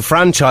option to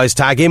franchise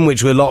tag him,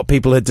 which a lot of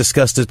people had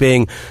discussed as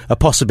being a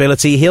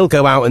possibility. He'll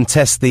go out and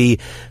test the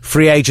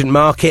free agent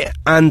market.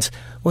 And,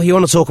 well, you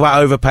want to talk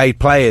about overpaid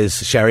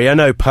players, Sherry. I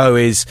know Poe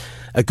is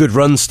a good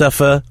run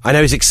stuffer. I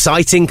know he's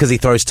exciting because he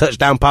throws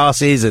touchdown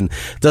passes and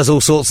does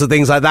all sorts of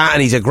things like that,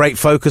 and he's a great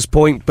focus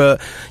point, but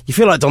you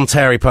feel like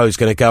Dontari Poe's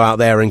going to go out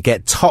there and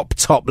get top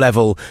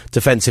level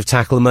defensive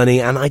tackle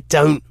money, and I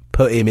don't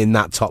put him in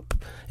that top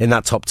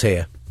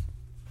tier.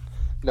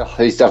 No,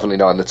 he's definitely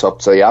not in the top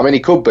tier. I mean,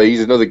 he could be.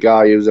 He's another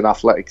guy who's an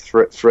athletic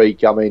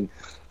freak. I mean,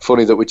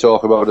 funny that we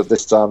talk about it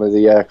this time of the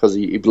year, because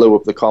he blew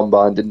up the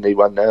combine, didn't he,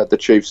 when the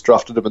Chiefs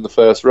drafted him in the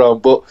first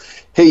round. But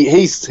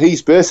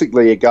he's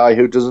basically a guy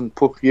who doesn't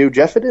put huge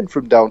effort in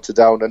from down to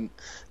down, and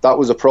that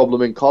was a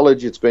problem in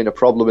college. It's been a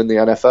problem in the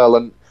NFL,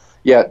 and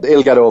yeah,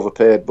 he'll get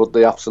overpaid, but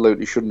they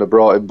absolutely shouldn't have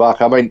brought him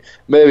back. I mean,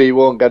 maybe he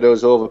won't get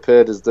as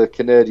overpaid as the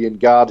Canadian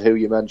guard who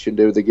you mentioned,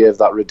 who they gave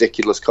that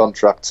ridiculous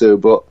contract to,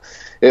 but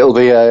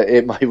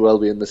it might well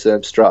be in the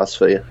same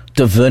stratosphere.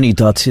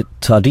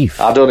 Duvernay-Tardif.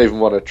 I don't even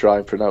want to try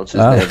and pronounce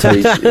his name.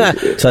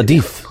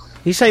 Tardif.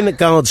 You're saying that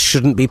guards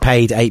shouldn't be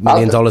paid $8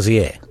 million a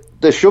year?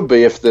 They should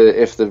be if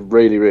they're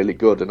really, really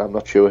good, and I'm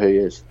not sure he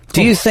is.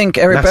 Do you think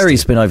Eric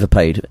Berry's been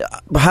overpaid?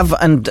 Will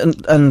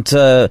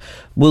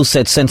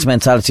said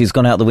sentimentality has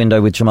gone out the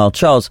window with Jamal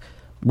Charles.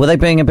 Were they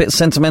being a bit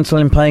sentimental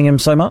in paying him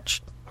so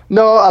much?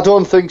 No, I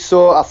don't think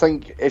so. I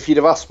think if you'd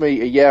have asked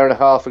me a year and a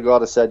half ago,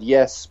 I'd have said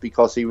yes,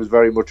 because he was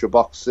very much a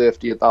box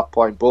safety at that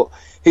point. But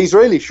he's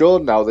really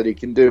shown now that he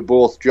can do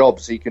both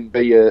jobs. He can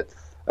be a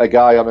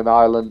guy on an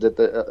island at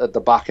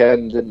the back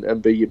end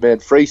and be your main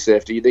free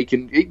safety. He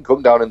can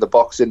come down in the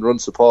box in run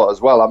support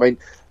as well. I mean,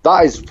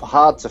 that is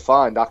hard to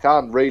find. I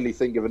can't really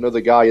think of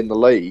another guy in the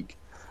league.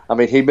 I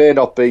mean, he may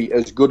not be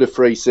as good a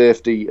free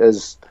safety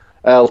as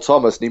Earl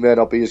Thomas, and he may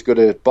not be as good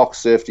a box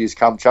safety as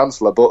Cam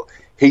Chancellor, but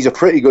he's a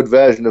pretty good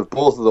version of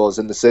both of those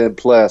in the same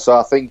player. So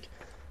I think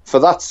for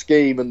that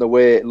scheme and the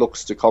way it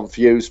looks to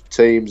confuse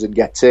teams and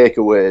get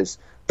takeaways,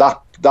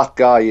 that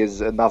guy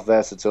and that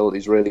versatility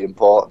is really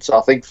important. So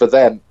I think for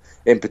them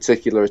in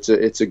particular,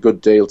 it's a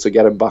good deal to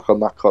get him back on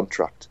that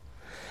contract.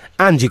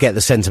 And you get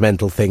the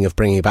sentimental thing of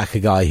bringing back a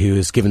guy who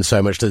has given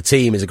so much to the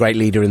team, is a great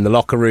leader in the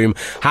locker room,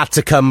 had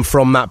to come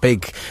from that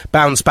big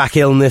bounce-back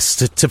illness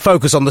to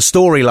focus on the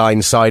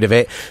storyline side of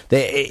it.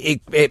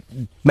 It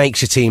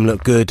makes your team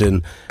look good,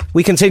 and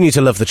we continue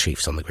to love the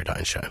Chiefs on the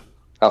Gridiron Show.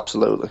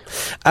 Absolutely.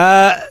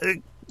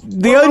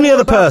 Only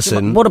other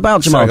person... What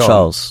about Jamal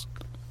Charles?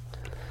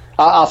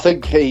 I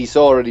think he's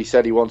already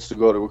said he wants to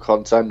go to a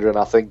contender, and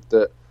I think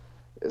that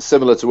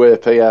similar to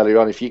AP earlier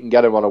on, if you can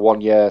get him on a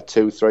 1-year,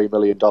 $2-3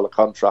 million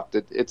contract,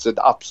 it's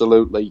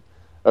absolutely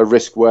a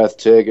risk worth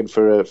taking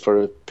for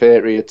a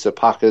Patriots, a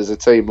Packers, a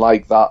team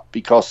like that,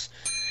 because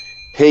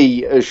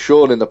he has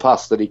shown in the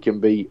past that he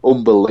can be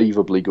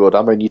unbelievably good.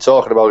 I mean, you're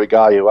talking about a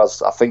guy who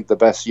has, I think, the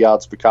best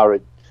yards per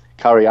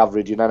carry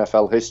average in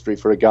NFL history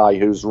for a guy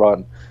who's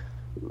run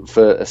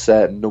for a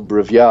certain number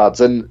of yards.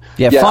 And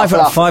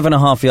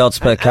 5.5 yards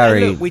per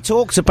carry. Look, we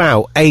talked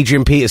about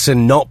Adrian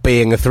Peterson not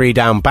being a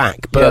 3-down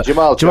back, but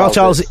Jamal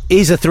Charles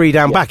is a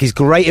 3-down back. He's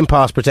great in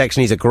pass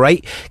protection. He's a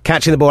great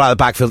catching the ball out of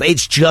the backfield.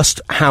 It's just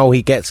how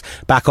he gets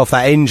back off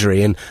that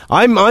injury. And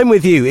I'm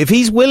with you. If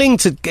he's willing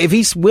to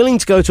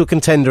go to a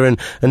contender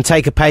and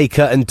take a pay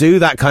cut and do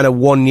that kind of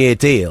 1-year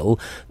deal,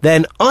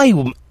 then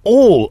I'm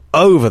all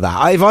over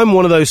that. If I'm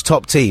one of those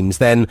top teams,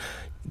 then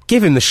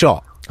give him the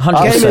shot.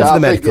 I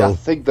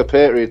think the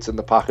Patriots and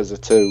the Packers are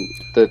two.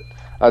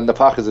 And the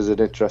Packers is an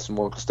interesting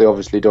one because they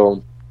obviously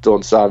don't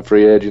sign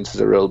free agents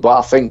as a rule. But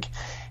I think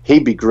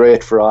he'd be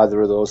great for either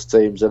of those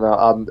teams,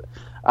 and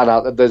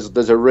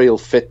there's a real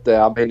fit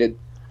there. I mean,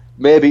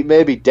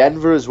 maybe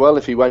Denver as well.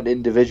 If he went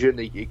in division,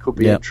 he could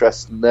be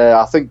interesting there.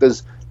 I think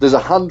there's a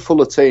handful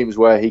of teams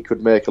where he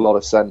could make a lot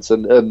of sense,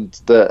 and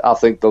I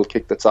think they'll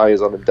kick the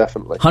tyres on him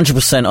definitely.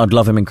 100%, I'd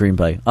love him in Green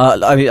Bay.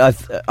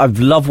 I've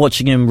loved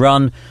watching him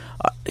run.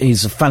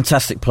 He's a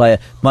fantastic player.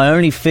 My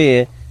only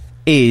fear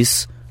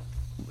is,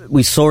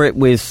 we saw it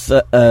with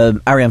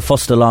Arian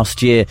Foster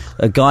last year,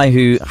 a guy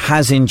who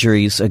has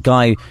injuries, a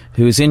guy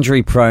who is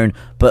injury prone,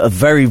 but a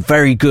very,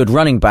 very good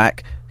running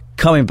back,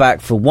 coming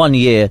back for 1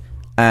 year,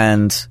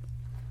 and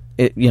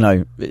it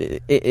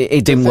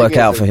didn't work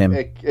out for him.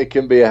 It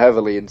can be a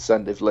heavily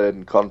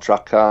incentive-laden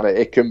contract, can't it?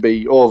 It can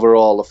be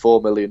overall a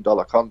 $4 million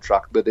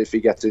contract, but if he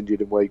gets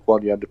injured in week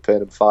 1, you end up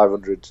paying him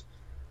 $500,000.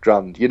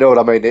 You know what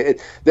I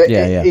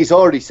mean? He's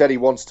already said he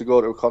wants to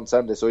go to a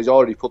contender, so he's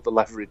already put the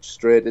leverage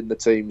straight in the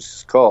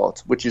team's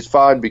court, which is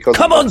fine because...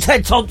 Come on,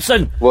 Ted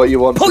Thompson! What you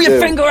want Pull to your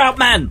do. finger out,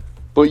 man!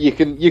 But you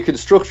can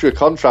structure a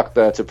contract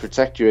there to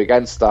protect you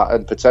against that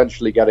and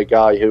potentially get a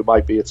guy who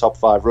might be a top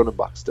 5 running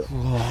back still.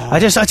 I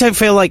don't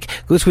feel like,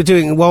 while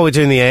we're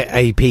doing the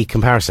AP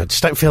comparison, I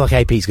just don't feel like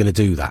AP's going to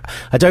do that.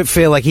 I don't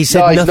feel like he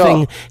said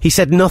nothing. He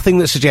said nothing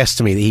that suggests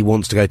to me that he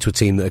wants to go to a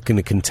team that are going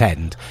to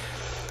contend.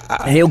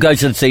 He'll go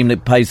to the team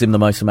that pays him the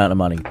most amount of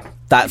money.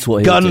 That's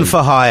what he'll do. Gun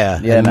for hire,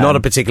 and not a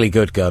particularly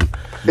good gun.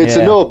 It's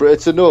a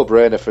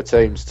no-brainer for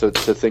teams to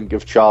think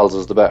of Charles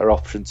as the better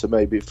option to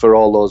maybe for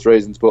all those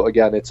reasons. But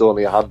again, it's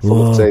only a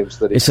handful of teams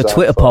that it's a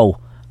Twitter poll.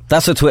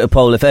 That's a Twitter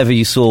poll. If ever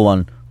you saw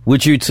one,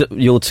 would you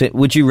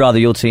rather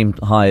your team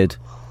hired?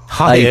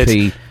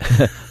 AP?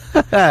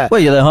 Well,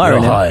 yeah, they're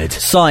hiring. Hired.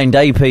 Signed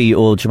AP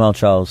or Jamal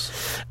Charles.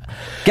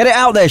 Get it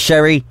out there,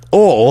 Sherry.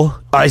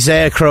 Or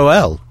Isaiah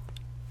Crowell.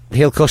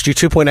 He'll cost you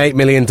 $2.8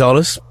 million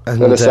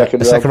and a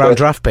second round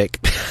draft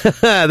pick.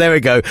 There we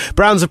go.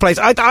 Browns have placed.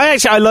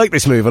 I like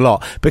this move a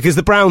lot because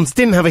the Browns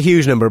didn't have a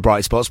huge number of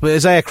bright spots, but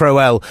Isaiah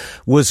Crowell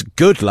was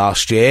good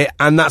last year,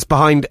 and that's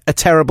behind a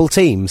terrible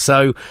team.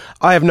 So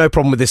I have no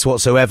problem with this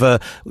whatsoever.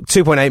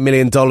 $2.8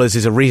 million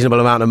is a reasonable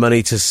amount of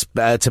money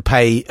to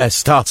pay a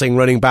starting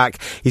running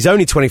back. He's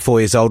only 24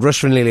 years old,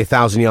 rushed for nearly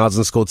 1,000 yards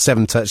and scored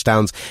 7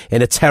 touchdowns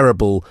in a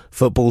terrible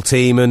football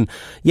team. And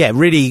yeah,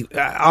 really,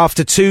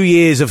 after 2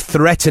 years of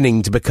threatening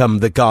to become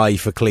the guy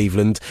for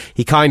Cleveland,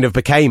 he kind of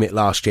became it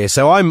last year.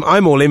 So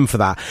I'm all in for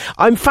that.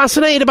 I'm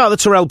fascinated about the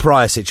Terrell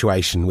Pryor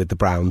situation with the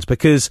Browns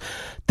because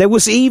there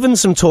was even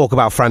some talk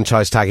about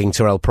franchise tagging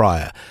Terrell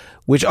Pryor,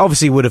 which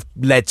obviously would have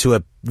led to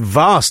a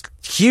vast,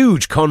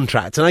 huge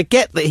contract. And I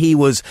get that he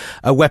was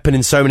a weapon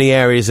in so many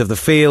areas of the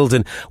field.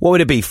 And what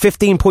would it be?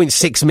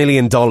 $15.6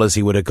 million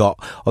he would have got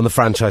on the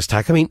franchise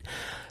tag. I mean,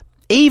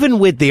 even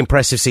with the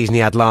impressive season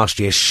he had last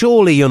year,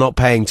 surely you're not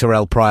paying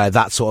Terrell Pryor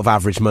that sort of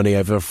average money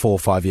over a 4 or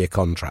 5 year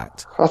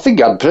contract. I think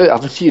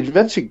you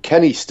mentioned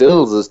Kenny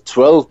Stills as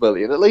 $12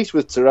 million. At least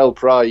with Terrell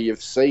Pryor,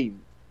 you've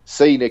seen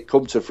it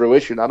come to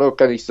fruition. I know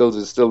Kenny Stills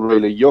is still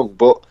really young,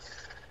 but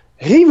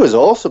he was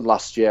awesome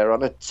last year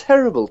on a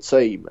terrible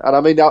team. And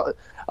I mean, our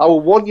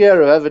 1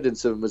 year of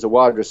evidence of him as a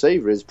wide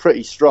receiver is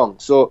pretty strong.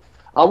 So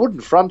I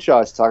wouldn't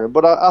franchise tag him,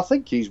 but I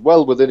think he's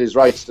well within his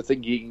rights to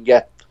think he can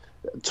get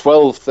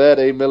 12,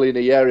 13 million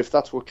a year if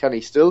that's what Kenny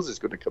Stills is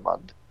going to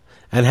command.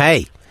 And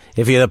hey,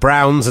 if you're the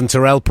Browns and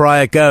Terrell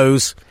Pryor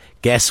goes,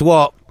 guess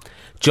what?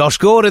 Josh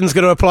Gordon's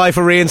going to apply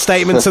for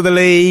reinstatement to the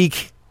league.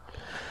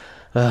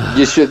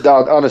 You should,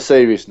 on a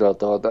serious note,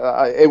 though,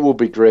 it would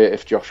be great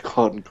if Josh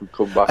Gordon could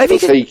come back. If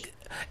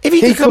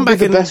he could come back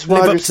be and the best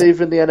wide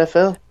receiver in the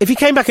NFL. If he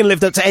came back and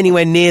lived up to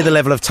anywhere near the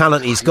level of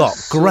talent he's got,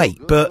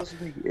 great. But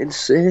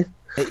insane.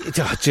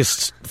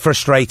 Just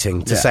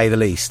frustrating, to say the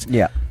least.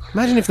 Yeah.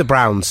 Imagine if the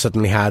Browns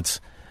suddenly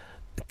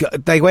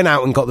they went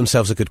out and got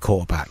themselves a good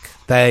quarterback.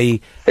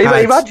 They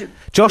had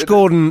Josh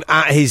Gordon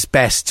at his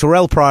best,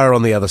 Terrell Pryor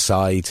on the other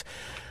side,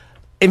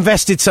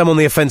 invested some on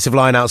the offensive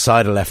line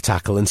outside a left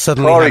tackle, and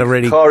suddenly had a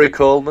really Corey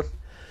Coleman.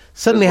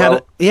 Suddenly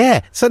had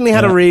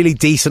a really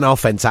decent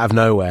offense out of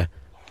nowhere.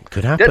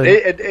 Could happen.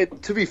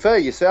 To be fair,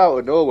 you say out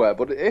of nowhere,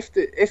 but if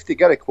they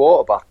get a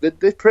quarterback,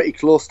 they're pretty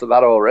close to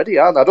that already.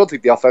 And I don't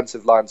think the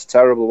offensive line's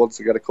terrible once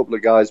they get a couple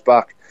of guys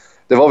back.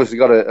 They've obviously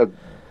got a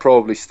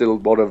probably still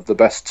one of the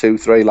best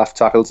 2-3 left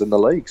tackles in the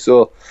league.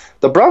 So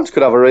the Browns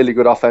could have a really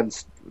good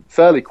offense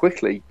fairly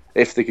quickly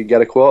if they can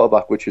get a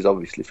quarterback, which is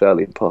obviously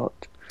fairly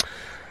important.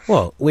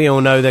 Well, we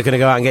all know they're going to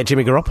go out and get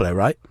Jimmy Garoppolo,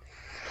 right?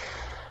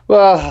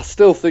 Well, I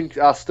still think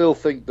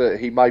that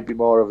he might be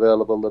more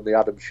available than the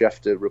Adam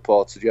Schefter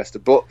report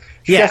suggested. But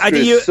Yeah,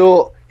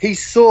 Schefter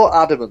he's so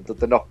adamant that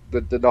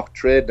they're not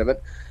trading him,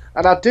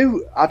 and I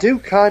do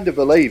kind of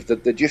believe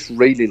that they just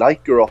really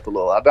like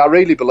Garoppolo. And I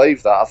really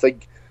believe that.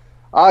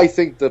 I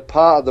think that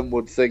part of them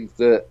would think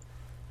that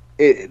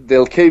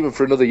they'll keep him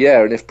for another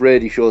year, and if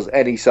Brady shows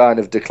any sign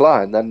of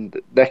decline, then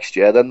next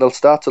year, then they'll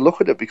start to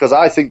look at it, because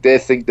I think they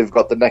think they've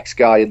got the next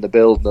guy in the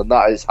building, and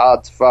that is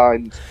hard to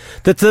find.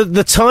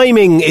 The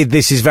timing,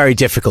 this is very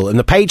difficult, and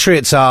the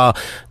Patriots are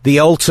the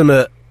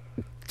ultimate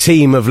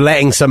team of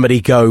letting somebody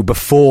go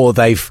before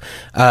they've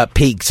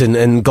peaked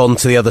and gone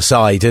to the other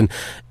side, and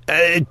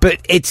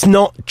but it's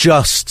not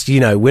just,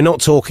 we're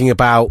not talking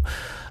about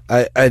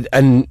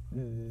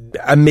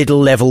a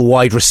middle-level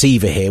wide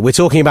receiver here. We're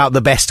talking about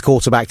the best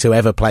quarterback to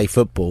ever play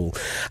football.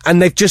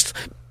 And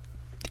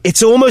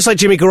it's almost like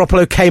Jimmy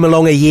Garoppolo came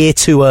along a year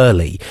too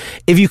early.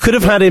 If you could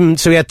have had him,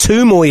 so he had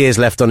 2 more years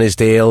left on his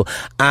deal,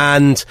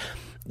 and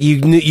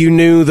you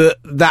knew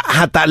that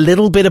had that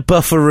little bit of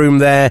buffer room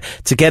there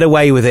to get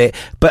away with it.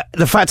 But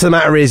the fact of the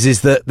matter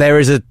is that there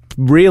is a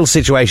real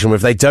situation where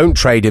if they don't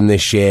trade him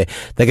this year,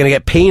 they're going to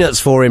get peanuts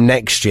for him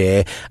next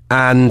year,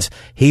 and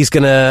he's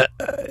going to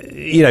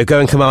go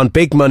and command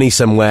big money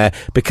somewhere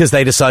because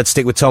they decide to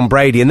stick with Tom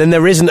Brady. And then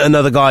there isn't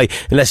another guy,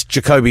 unless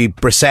Jacoby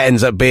Brissett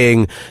ends up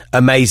being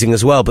amazing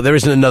as well, but there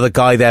isn't another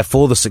guy there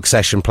for the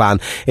succession plan.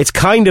 It's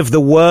kind of the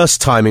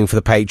worst timing for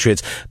the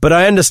Patriots, but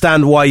I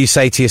understand why you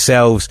say to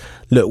yourselves,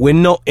 look, we're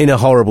not in a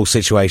horrible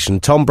situation.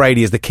 Tom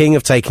Brady is the king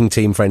of taking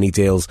team-friendly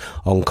deals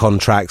on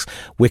contracts.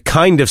 We're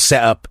kind of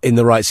set up in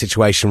the right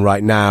situation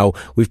right now.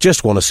 We've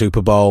just won a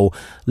Super Bowl.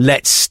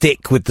 Let's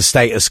stick with the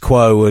status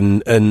quo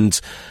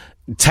and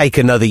take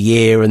another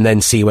year and then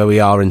see where we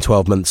are in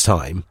 12 months'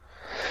 time.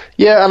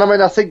 Yeah,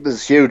 and I think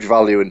there's huge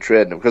value in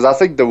trading him, because I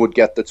think they would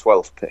get the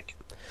 12th pick.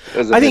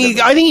 I think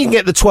you can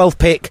get the 12th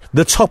pick,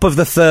 the top of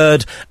the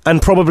 3rd,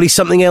 and probably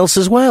something else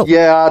as well.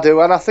 Yeah, I do,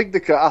 and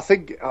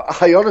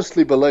I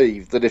honestly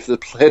believe that if they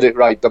played it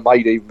right, they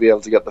might even be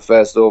able to get the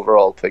 1st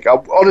overall pick. I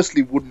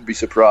honestly wouldn't be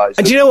surprised.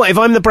 And do you know what? If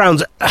I'm the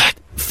Browns,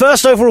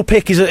 1st overall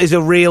pick is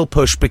a real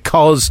push,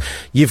 because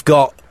you've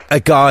got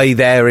a guy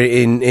there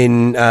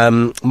in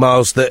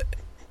Miles that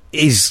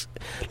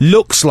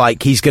looks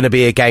like he's going to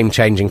be a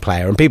game-changing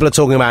player, and people are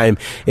talking about him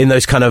in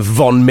those kind of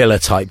Von Miller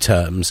type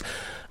terms.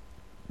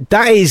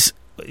 That is,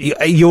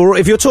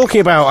 if you're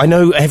talking about, I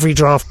know every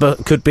draft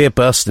could be a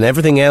bust and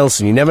everything else,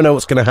 and you never know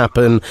what's going to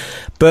happen,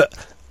 but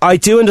I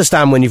do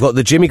understand when you've got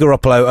the Jimmy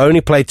Garoppolo only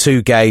played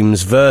 2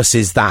 games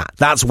versus that.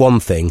 That's one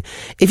thing.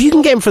 If you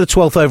can get him for the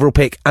 12th overall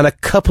pick and a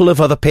couple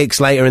of other picks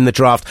later in the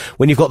draft,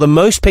 when you've got the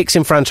most picks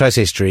in franchise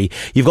history,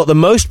 you've got the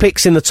most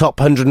picks in the top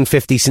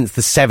 150 since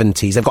the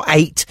 70s. They've got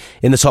 8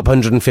 in the top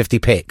 150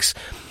 picks.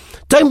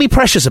 Don't be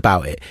precious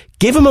about it.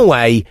 Give them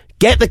away.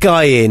 Get the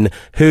guy in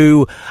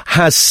who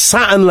has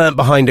sat and learnt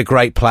behind a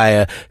great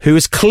player, who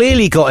has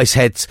clearly got his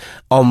head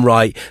on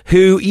right,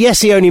 who,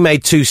 yes, he only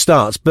made 2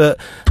 starts, but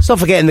let's not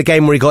forget in the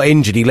game where he got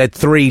injured, he led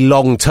 3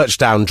 long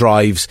touchdown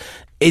drives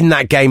in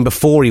that game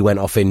before he went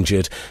off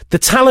injured. The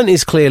talent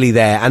is clearly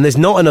there, and there's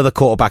not another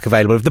quarterback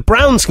available. If the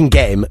Browns can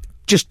get him,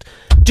 just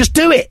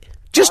do it.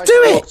 Just do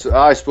it.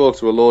 I spoke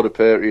to a load of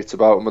Patriots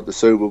about him at the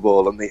Super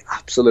Bowl, and they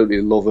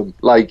absolutely love him.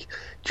 Like,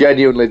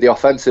 genuinely, the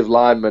offensive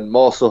lineman,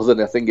 more so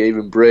than I think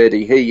even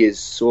Brady, he is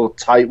so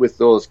tight with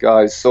those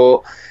guys.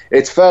 So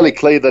it's fairly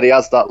clear that he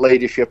has that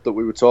leadership that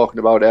we were talking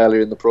about earlier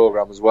in the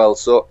programme as well.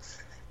 So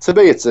to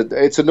me, it's a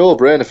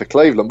no-brainer for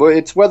Cleveland. But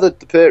it's whether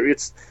the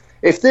Patriots,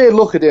 if they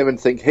look at him and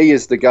think he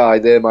is the guy,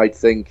 they might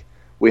think,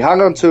 we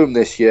hang on to him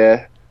this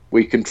year,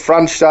 we can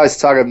franchise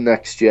tag him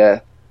next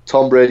year.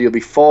 Tom Brady will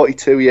be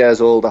 42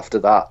 years old after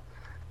that.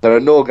 There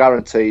are no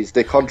guarantees.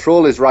 They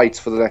control his rights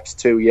for the next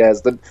 2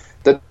 years.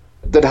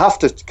 They'd have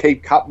to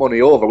keep cap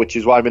money over, which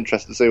is why I'm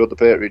interested to see what the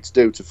Patriots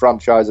do to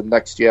franchise him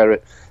next year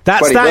at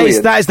that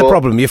is the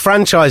problem. You're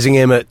franchising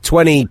him at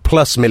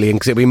 20+ million,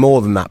 because it'll be more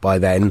than that by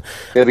then.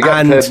 He'll be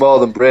getting paid more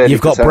than Brady.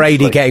 You've got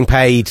Brady getting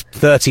paid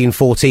 13,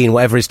 14,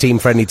 whatever his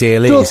team-friendly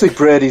deal is. I don't think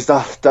Brady's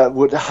that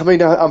would. I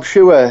mean, I'm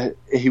sure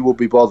he would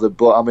be bothered,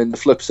 but I mean, the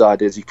flip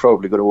side is he's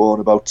probably going to own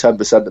about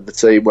 10% of the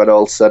team when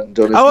all's said and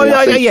done.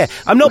 Yeah.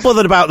 I'm not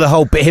bothered about the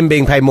whole him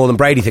being paid more than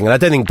Brady thing, and I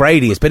don't think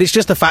Brady is, but it's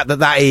just the fact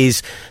that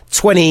is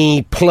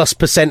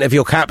 20+% of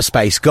your cap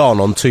space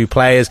gone on 2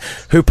 players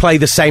who play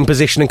the same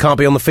position and can't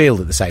be on the field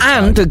at the same time.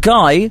 And a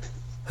guy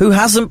who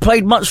hasn't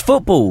played much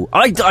football.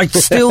 I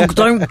still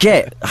don't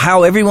get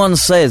how everyone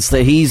says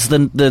that he's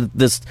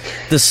the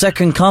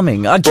second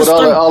coming.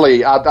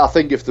 Ollie, I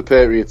think if the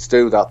Patriots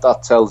do that,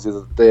 that tells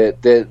you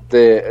that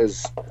they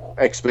as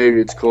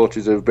experienced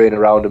coaches who've been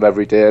around him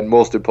every day, and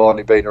most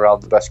importantly, been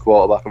around the best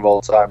quarterback of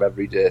all time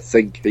every day,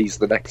 think he's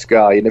the next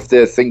guy. And if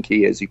they think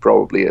he is, he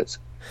probably is.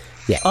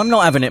 Yeah. I'm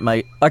not having it,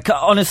 mate.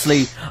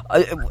 Honestly,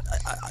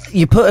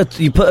 you put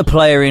a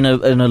player in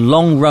a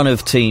long run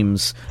of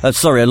teams. A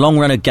long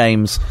run of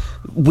games.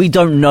 We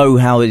don't know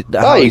how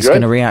he's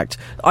going to react.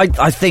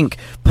 I think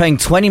paying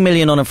 20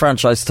 million on a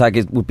franchise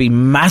tag would be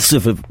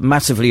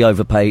massively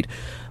overpaid.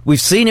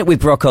 We've seen it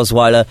with Brock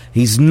Osweiler.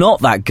 He's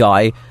not that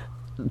guy.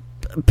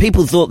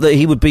 People thought that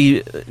he would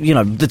be,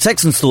 the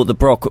Texans thought that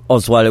Brock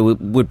Osweiler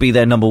would be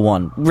their number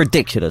one.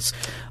 Ridiculous.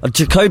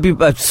 Jimmy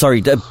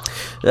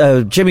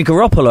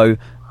Garoppolo,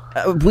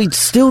 we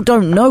still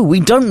don't know. We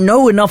don't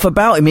know enough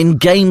about him in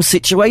game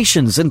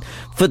situations, and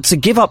to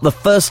give up the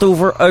first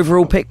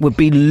overall pick would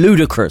be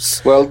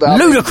ludicrous. Well,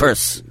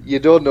 ludicrous. You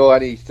don't know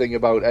anything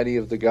about any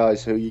of the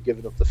guys who you're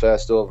giving up the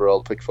first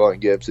overall pick for in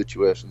game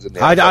situations.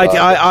 I'd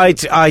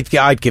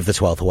give the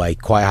 12th away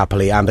quite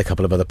happily, and a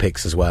couple of other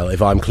picks as well.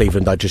 If I'm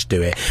Cleveland, I'd just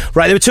do it.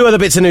 Right, there were two other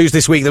bits of news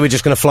this week that we're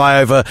just going to fly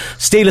over.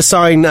 Steelers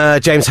sign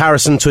James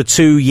Harrison to a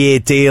 2-year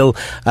deal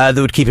that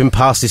would keep him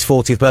past his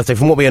 40th birthday.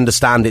 From what we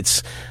understand,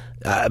 it's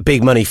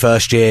big money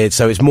first year,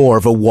 so it's more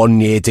of a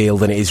 1-year deal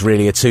than it is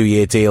really a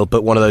 2-year deal,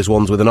 but one of those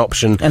ones with an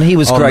option. And he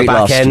was great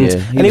last year.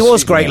 He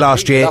was great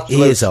last year.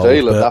 He is old.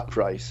 At that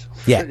price.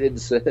 Yeah.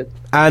 Insane.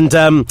 And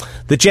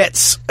the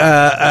Jets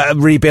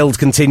rebuild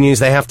continues.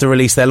 They have to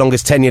release their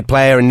longest tenured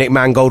player, and Nick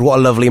Mangold. What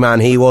a lovely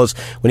man he was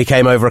when he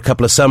came over a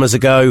couple of summers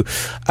ago.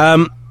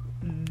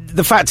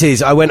 The fact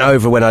is, I went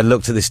over when I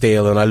looked at this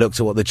deal and I looked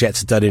at what the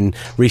Jets had done in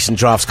recent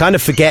drafts, kind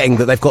of forgetting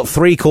that they've got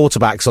 3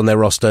 quarterbacks on their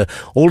roster,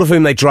 all of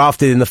whom they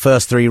drafted in the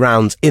first 3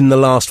 rounds in the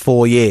last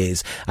 4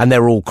 years, and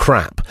they're all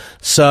crap.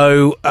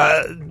 So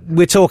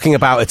we're talking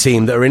about a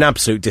team that are in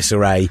absolute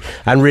disarray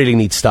and really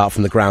need to start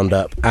from the ground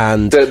up.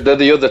 And they're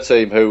the other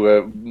team who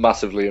are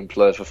massively in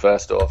play for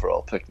first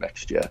overall pick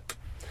next year.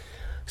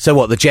 So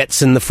what, the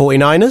Jets and the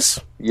 49ers?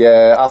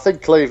 Yeah, I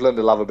think Cleveland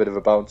will have a bit of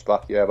a bounce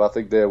back, but I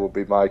think they will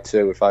be my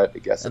 2 if I had to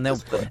guess. And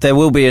there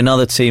will be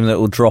another team that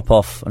will drop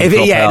off. Let's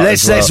end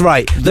this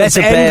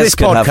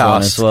podcast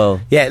as well.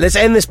 Yeah, let's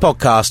end this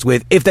podcast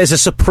with, if there's a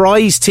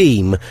surprise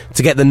team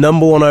to get the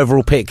number 1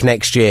 overall pick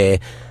next year,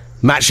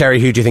 Matt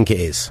Sherry, who do you think it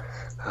is?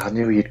 I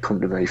knew you'd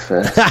come to me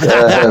first.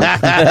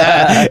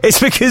 It's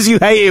because you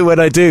hate it when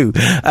I do.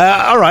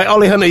 All right,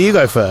 Ollie Hunter, you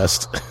go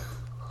first.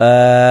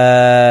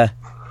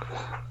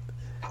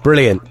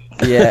 Brilliant.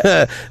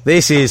 Yeah.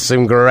 This is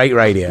some great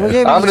radio.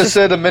 Well, I'm going to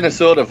say the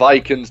Minnesota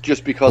Vikings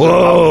just because of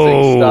how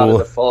things started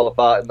to fall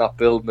apart in that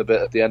building a bit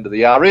at the end of the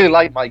year. I really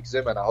like Mike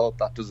Zimmer, and I hope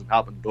that doesn't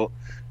happen, but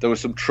there were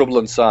some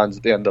troubling signs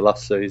at the end of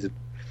last season.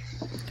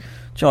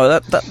 Joe,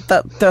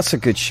 that's a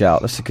good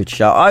shout. That's a good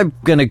shout. I'm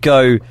going to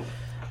go...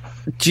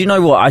 Do you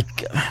know what?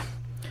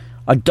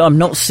 I'm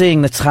not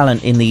seeing the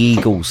talent in the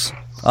Eagles.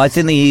 I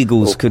think the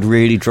Eagles could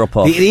really drop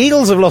off. The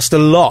Eagles have lost a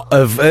lot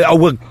of...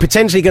 we're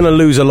potentially going to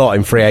lose a lot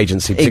in free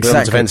agency, particularly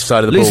on the defensive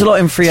side of the ball. Lose a lot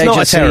in free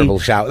agency. It's not a terrible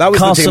shout. That was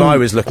the team I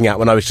was looking at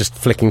when I was just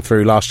flicking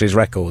through last year's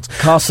records.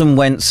 Carson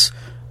Wentz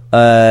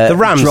the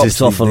Rams dropped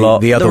is off a lot.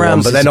 The other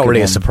one, but they're not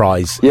really a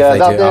surprise if they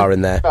are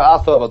in there. I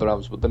thought about the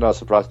Rams, but they're not a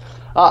surprise.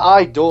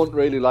 I don't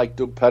really like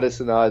Doug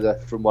Pederson either,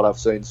 from what I've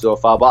seen so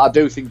far, but I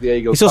do think the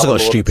Eagles... He's also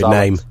got a stupid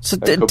name. So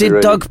did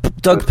Doug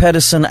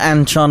Pederson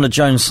and Chandler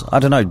Jones, I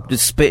don't know,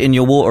 just spit in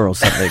your water or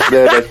something?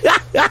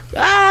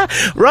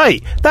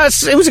 Right,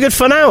 it was a good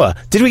fun hour.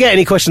 Did we get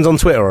any questions on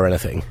Twitter or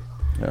anything?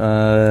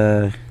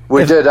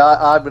 We did.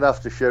 I'm going to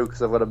have to shoot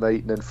because I've got a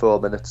meeting in 4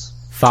 minutes.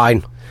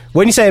 Fine.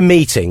 When you say a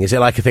meeting, is it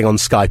like a thing on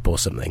Skype or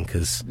something?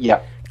 Because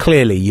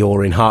clearly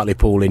you're in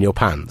Hartlepool in your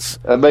pants.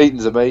 A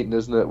meeting's a meeting,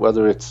 isn't it?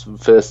 Whether it's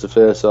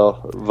face-to-face or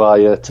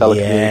via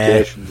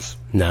telecommunications.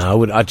 Yeah.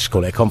 No, I'd just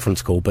call it a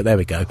conference call, but there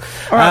we go. All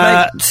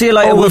right, mate. See you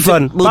later. All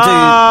fun.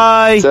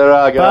 Bye.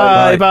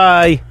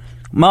 Bye.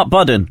 Mark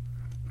Budden.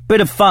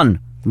 Bit of fun.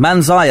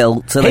 Man's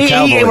Isle to the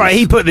Cowboys.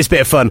 He put this bit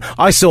of fun.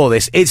 I saw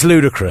this. It's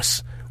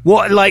ludicrous.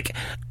 What, like...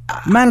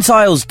 Man's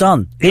Isle's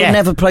done. He'll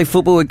never play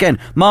football again.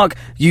 Mark,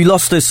 you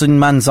lost us in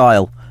Man's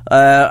Isle.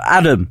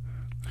 Adam,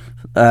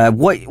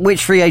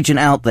 which free agent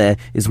out there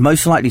is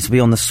most likely to be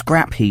on the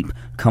scrap heap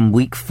come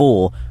week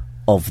 4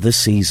 of the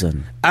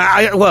season?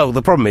 Well,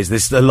 the problem is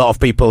there's a lot of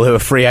people who are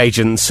free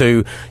agents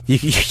who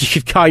you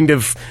could kind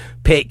of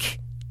pick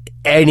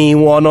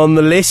anyone on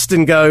the list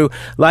and go,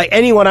 like,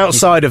 anyone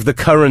outside of the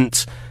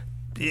current...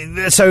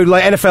 So,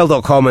 like,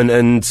 NFL.com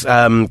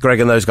and Greg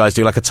and those guys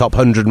do, like, a top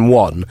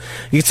 101.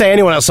 You could say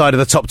anyone outside of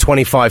the top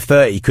 25,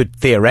 30 could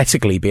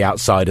theoretically be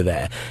outside of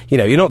there. You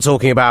know, you're not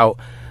talking about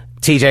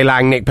TJ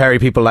Lang, Nick Perry,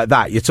 people like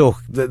that.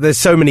 There's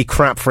so many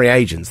crap free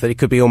agents that it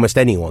could be almost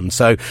anyone.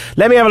 So,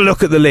 let me have a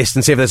look at the list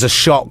and see if there's a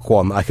shock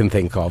one that I can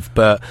think of.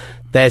 But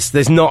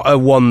there's not a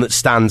one that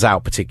stands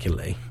out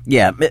particularly.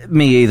 Yeah,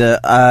 me either.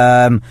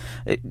 I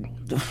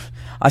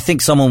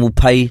think someone will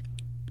pay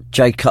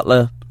Jay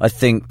Cutler, I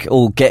think,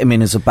 or get him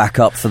in as a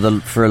backup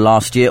for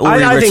last year, or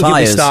he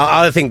retires.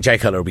 I think Jay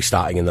Cutler will be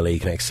starting in the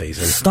league next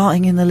season.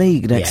 Starting in the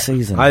league next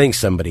season? I think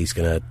somebody's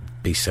going to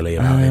be silly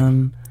about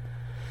him.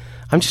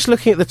 I'm just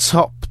looking at the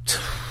top...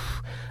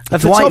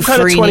 At the Dwight top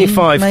kind of Freeney,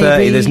 25, 30,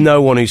 maybe? there's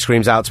no one who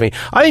screams out to me.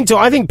 I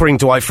think bring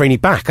Dwight Freeney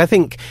back. I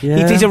think he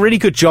Yeah. did a really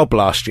good job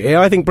last year.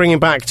 I think bring him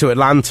back to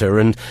Atlanta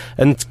and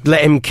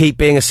let him keep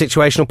being a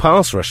situational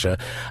pass rusher.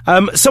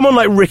 Someone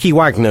like Ricky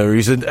Wagner,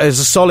 who's a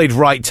solid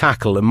right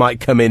tackle and might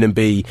come in and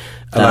be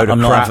a load of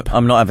crap.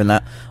 I'm not having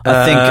that.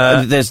 I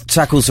think there's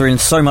tackles are in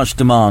so much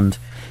demand.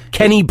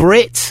 Kenny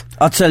Britt.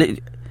 I'll tell you.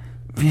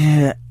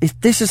 Yeah,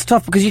 this is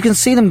tough because you can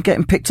see them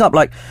getting picked up.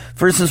 Like,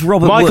 for instance,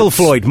 Robert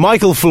Woods.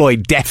 Michael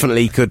Floyd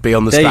definitely could be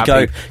on the There you scrap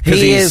go. heap.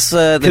 He is,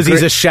 Because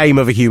he's a shame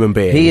of a human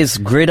being. He is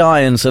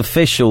Gridiron's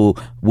official.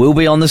 Will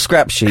be on the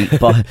scrap sheet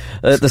by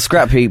the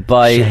scrap heap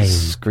by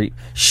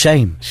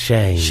Shame.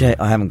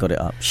 I haven't got it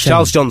up. Shame.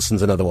 Charles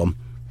Johnson's another one,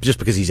 just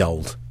because he's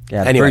old.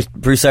 Yeah, Anyway,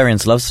 Bruce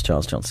Arians loves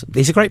Charles Johnson.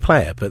 he's a great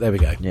player, but there we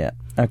go. Yeah.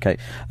 Okay.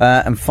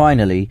 And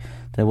finally,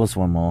 there was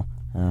one more.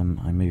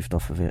 I moved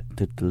off of it.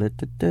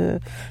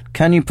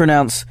 Can you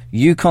pronounce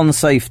Yukon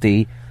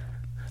safety?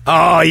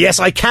 Oh, yes,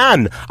 I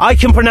can. I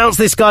can pronounce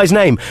this guy's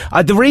name.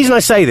 The reason I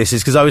say this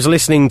is because I was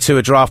listening to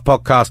a draft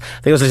podcast.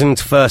 I think I was listening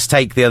to First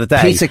Take the other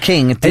day. Peter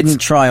King didn't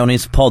try on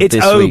his pod this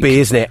week. It's Obi,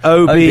 isn't it?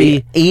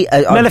 Obi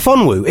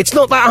Melifonwu. It's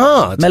not that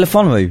hard.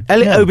 Melifonwu.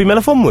 Obi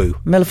Melifonwu.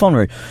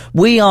 Melifonwu.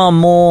 We are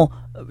more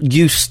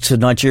used to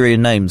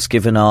Nigerian names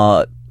given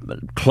our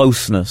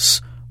closeness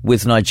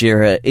with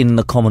Nigeria in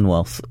the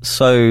Commonwealth.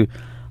 So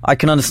I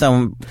can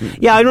understand.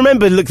 Yeah, I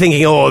remember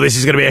thinking, oh, this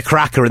is going to be a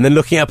cracker, and then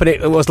looking up and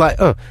it was like,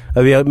 oh,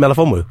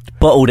 Melifonwu.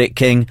 Bottled it,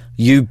 King.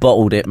 You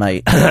bottled it,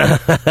 mate.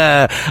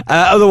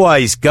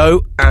 Otherwise,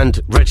 go and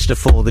register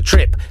for the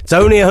trip. It's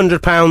only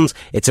 £100.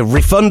 It's a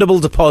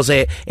refundable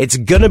deposit. It's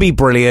going to be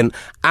brilliant,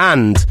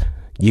 and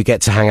you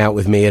get to hang out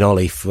with me and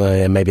Ollie.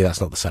 Maybe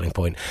that's not the selling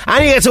point.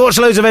 And you get to watch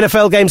loads of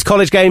NFL games,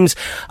 college games,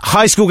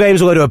 high school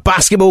games. We'll go to a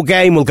basketball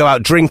game. We'll go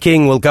out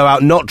drinking. We'll go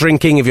out not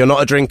drinking if you're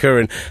not a drinker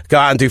and go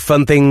out and do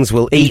fun things.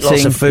 We'll eat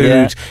lots of food.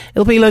 Yeah.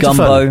 It'll be loads of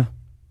fun.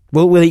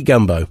 We'll eat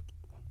gumbo.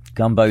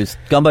 Gumbo's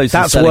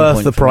That's the worth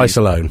point the price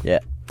alone. Yeah.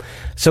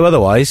 So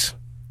otherwise,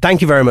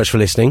 thank you very much for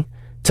listening.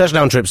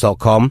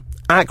 Touchdowntrips.com,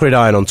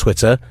 @Gridiron on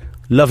Twitter.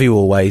 Love you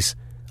always.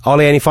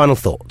 Ollie, any final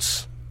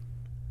thoughts?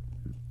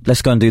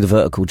 Let's go and do the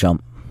vertical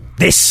jump.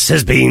 This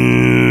has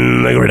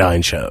been The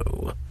Gridiron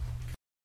Show.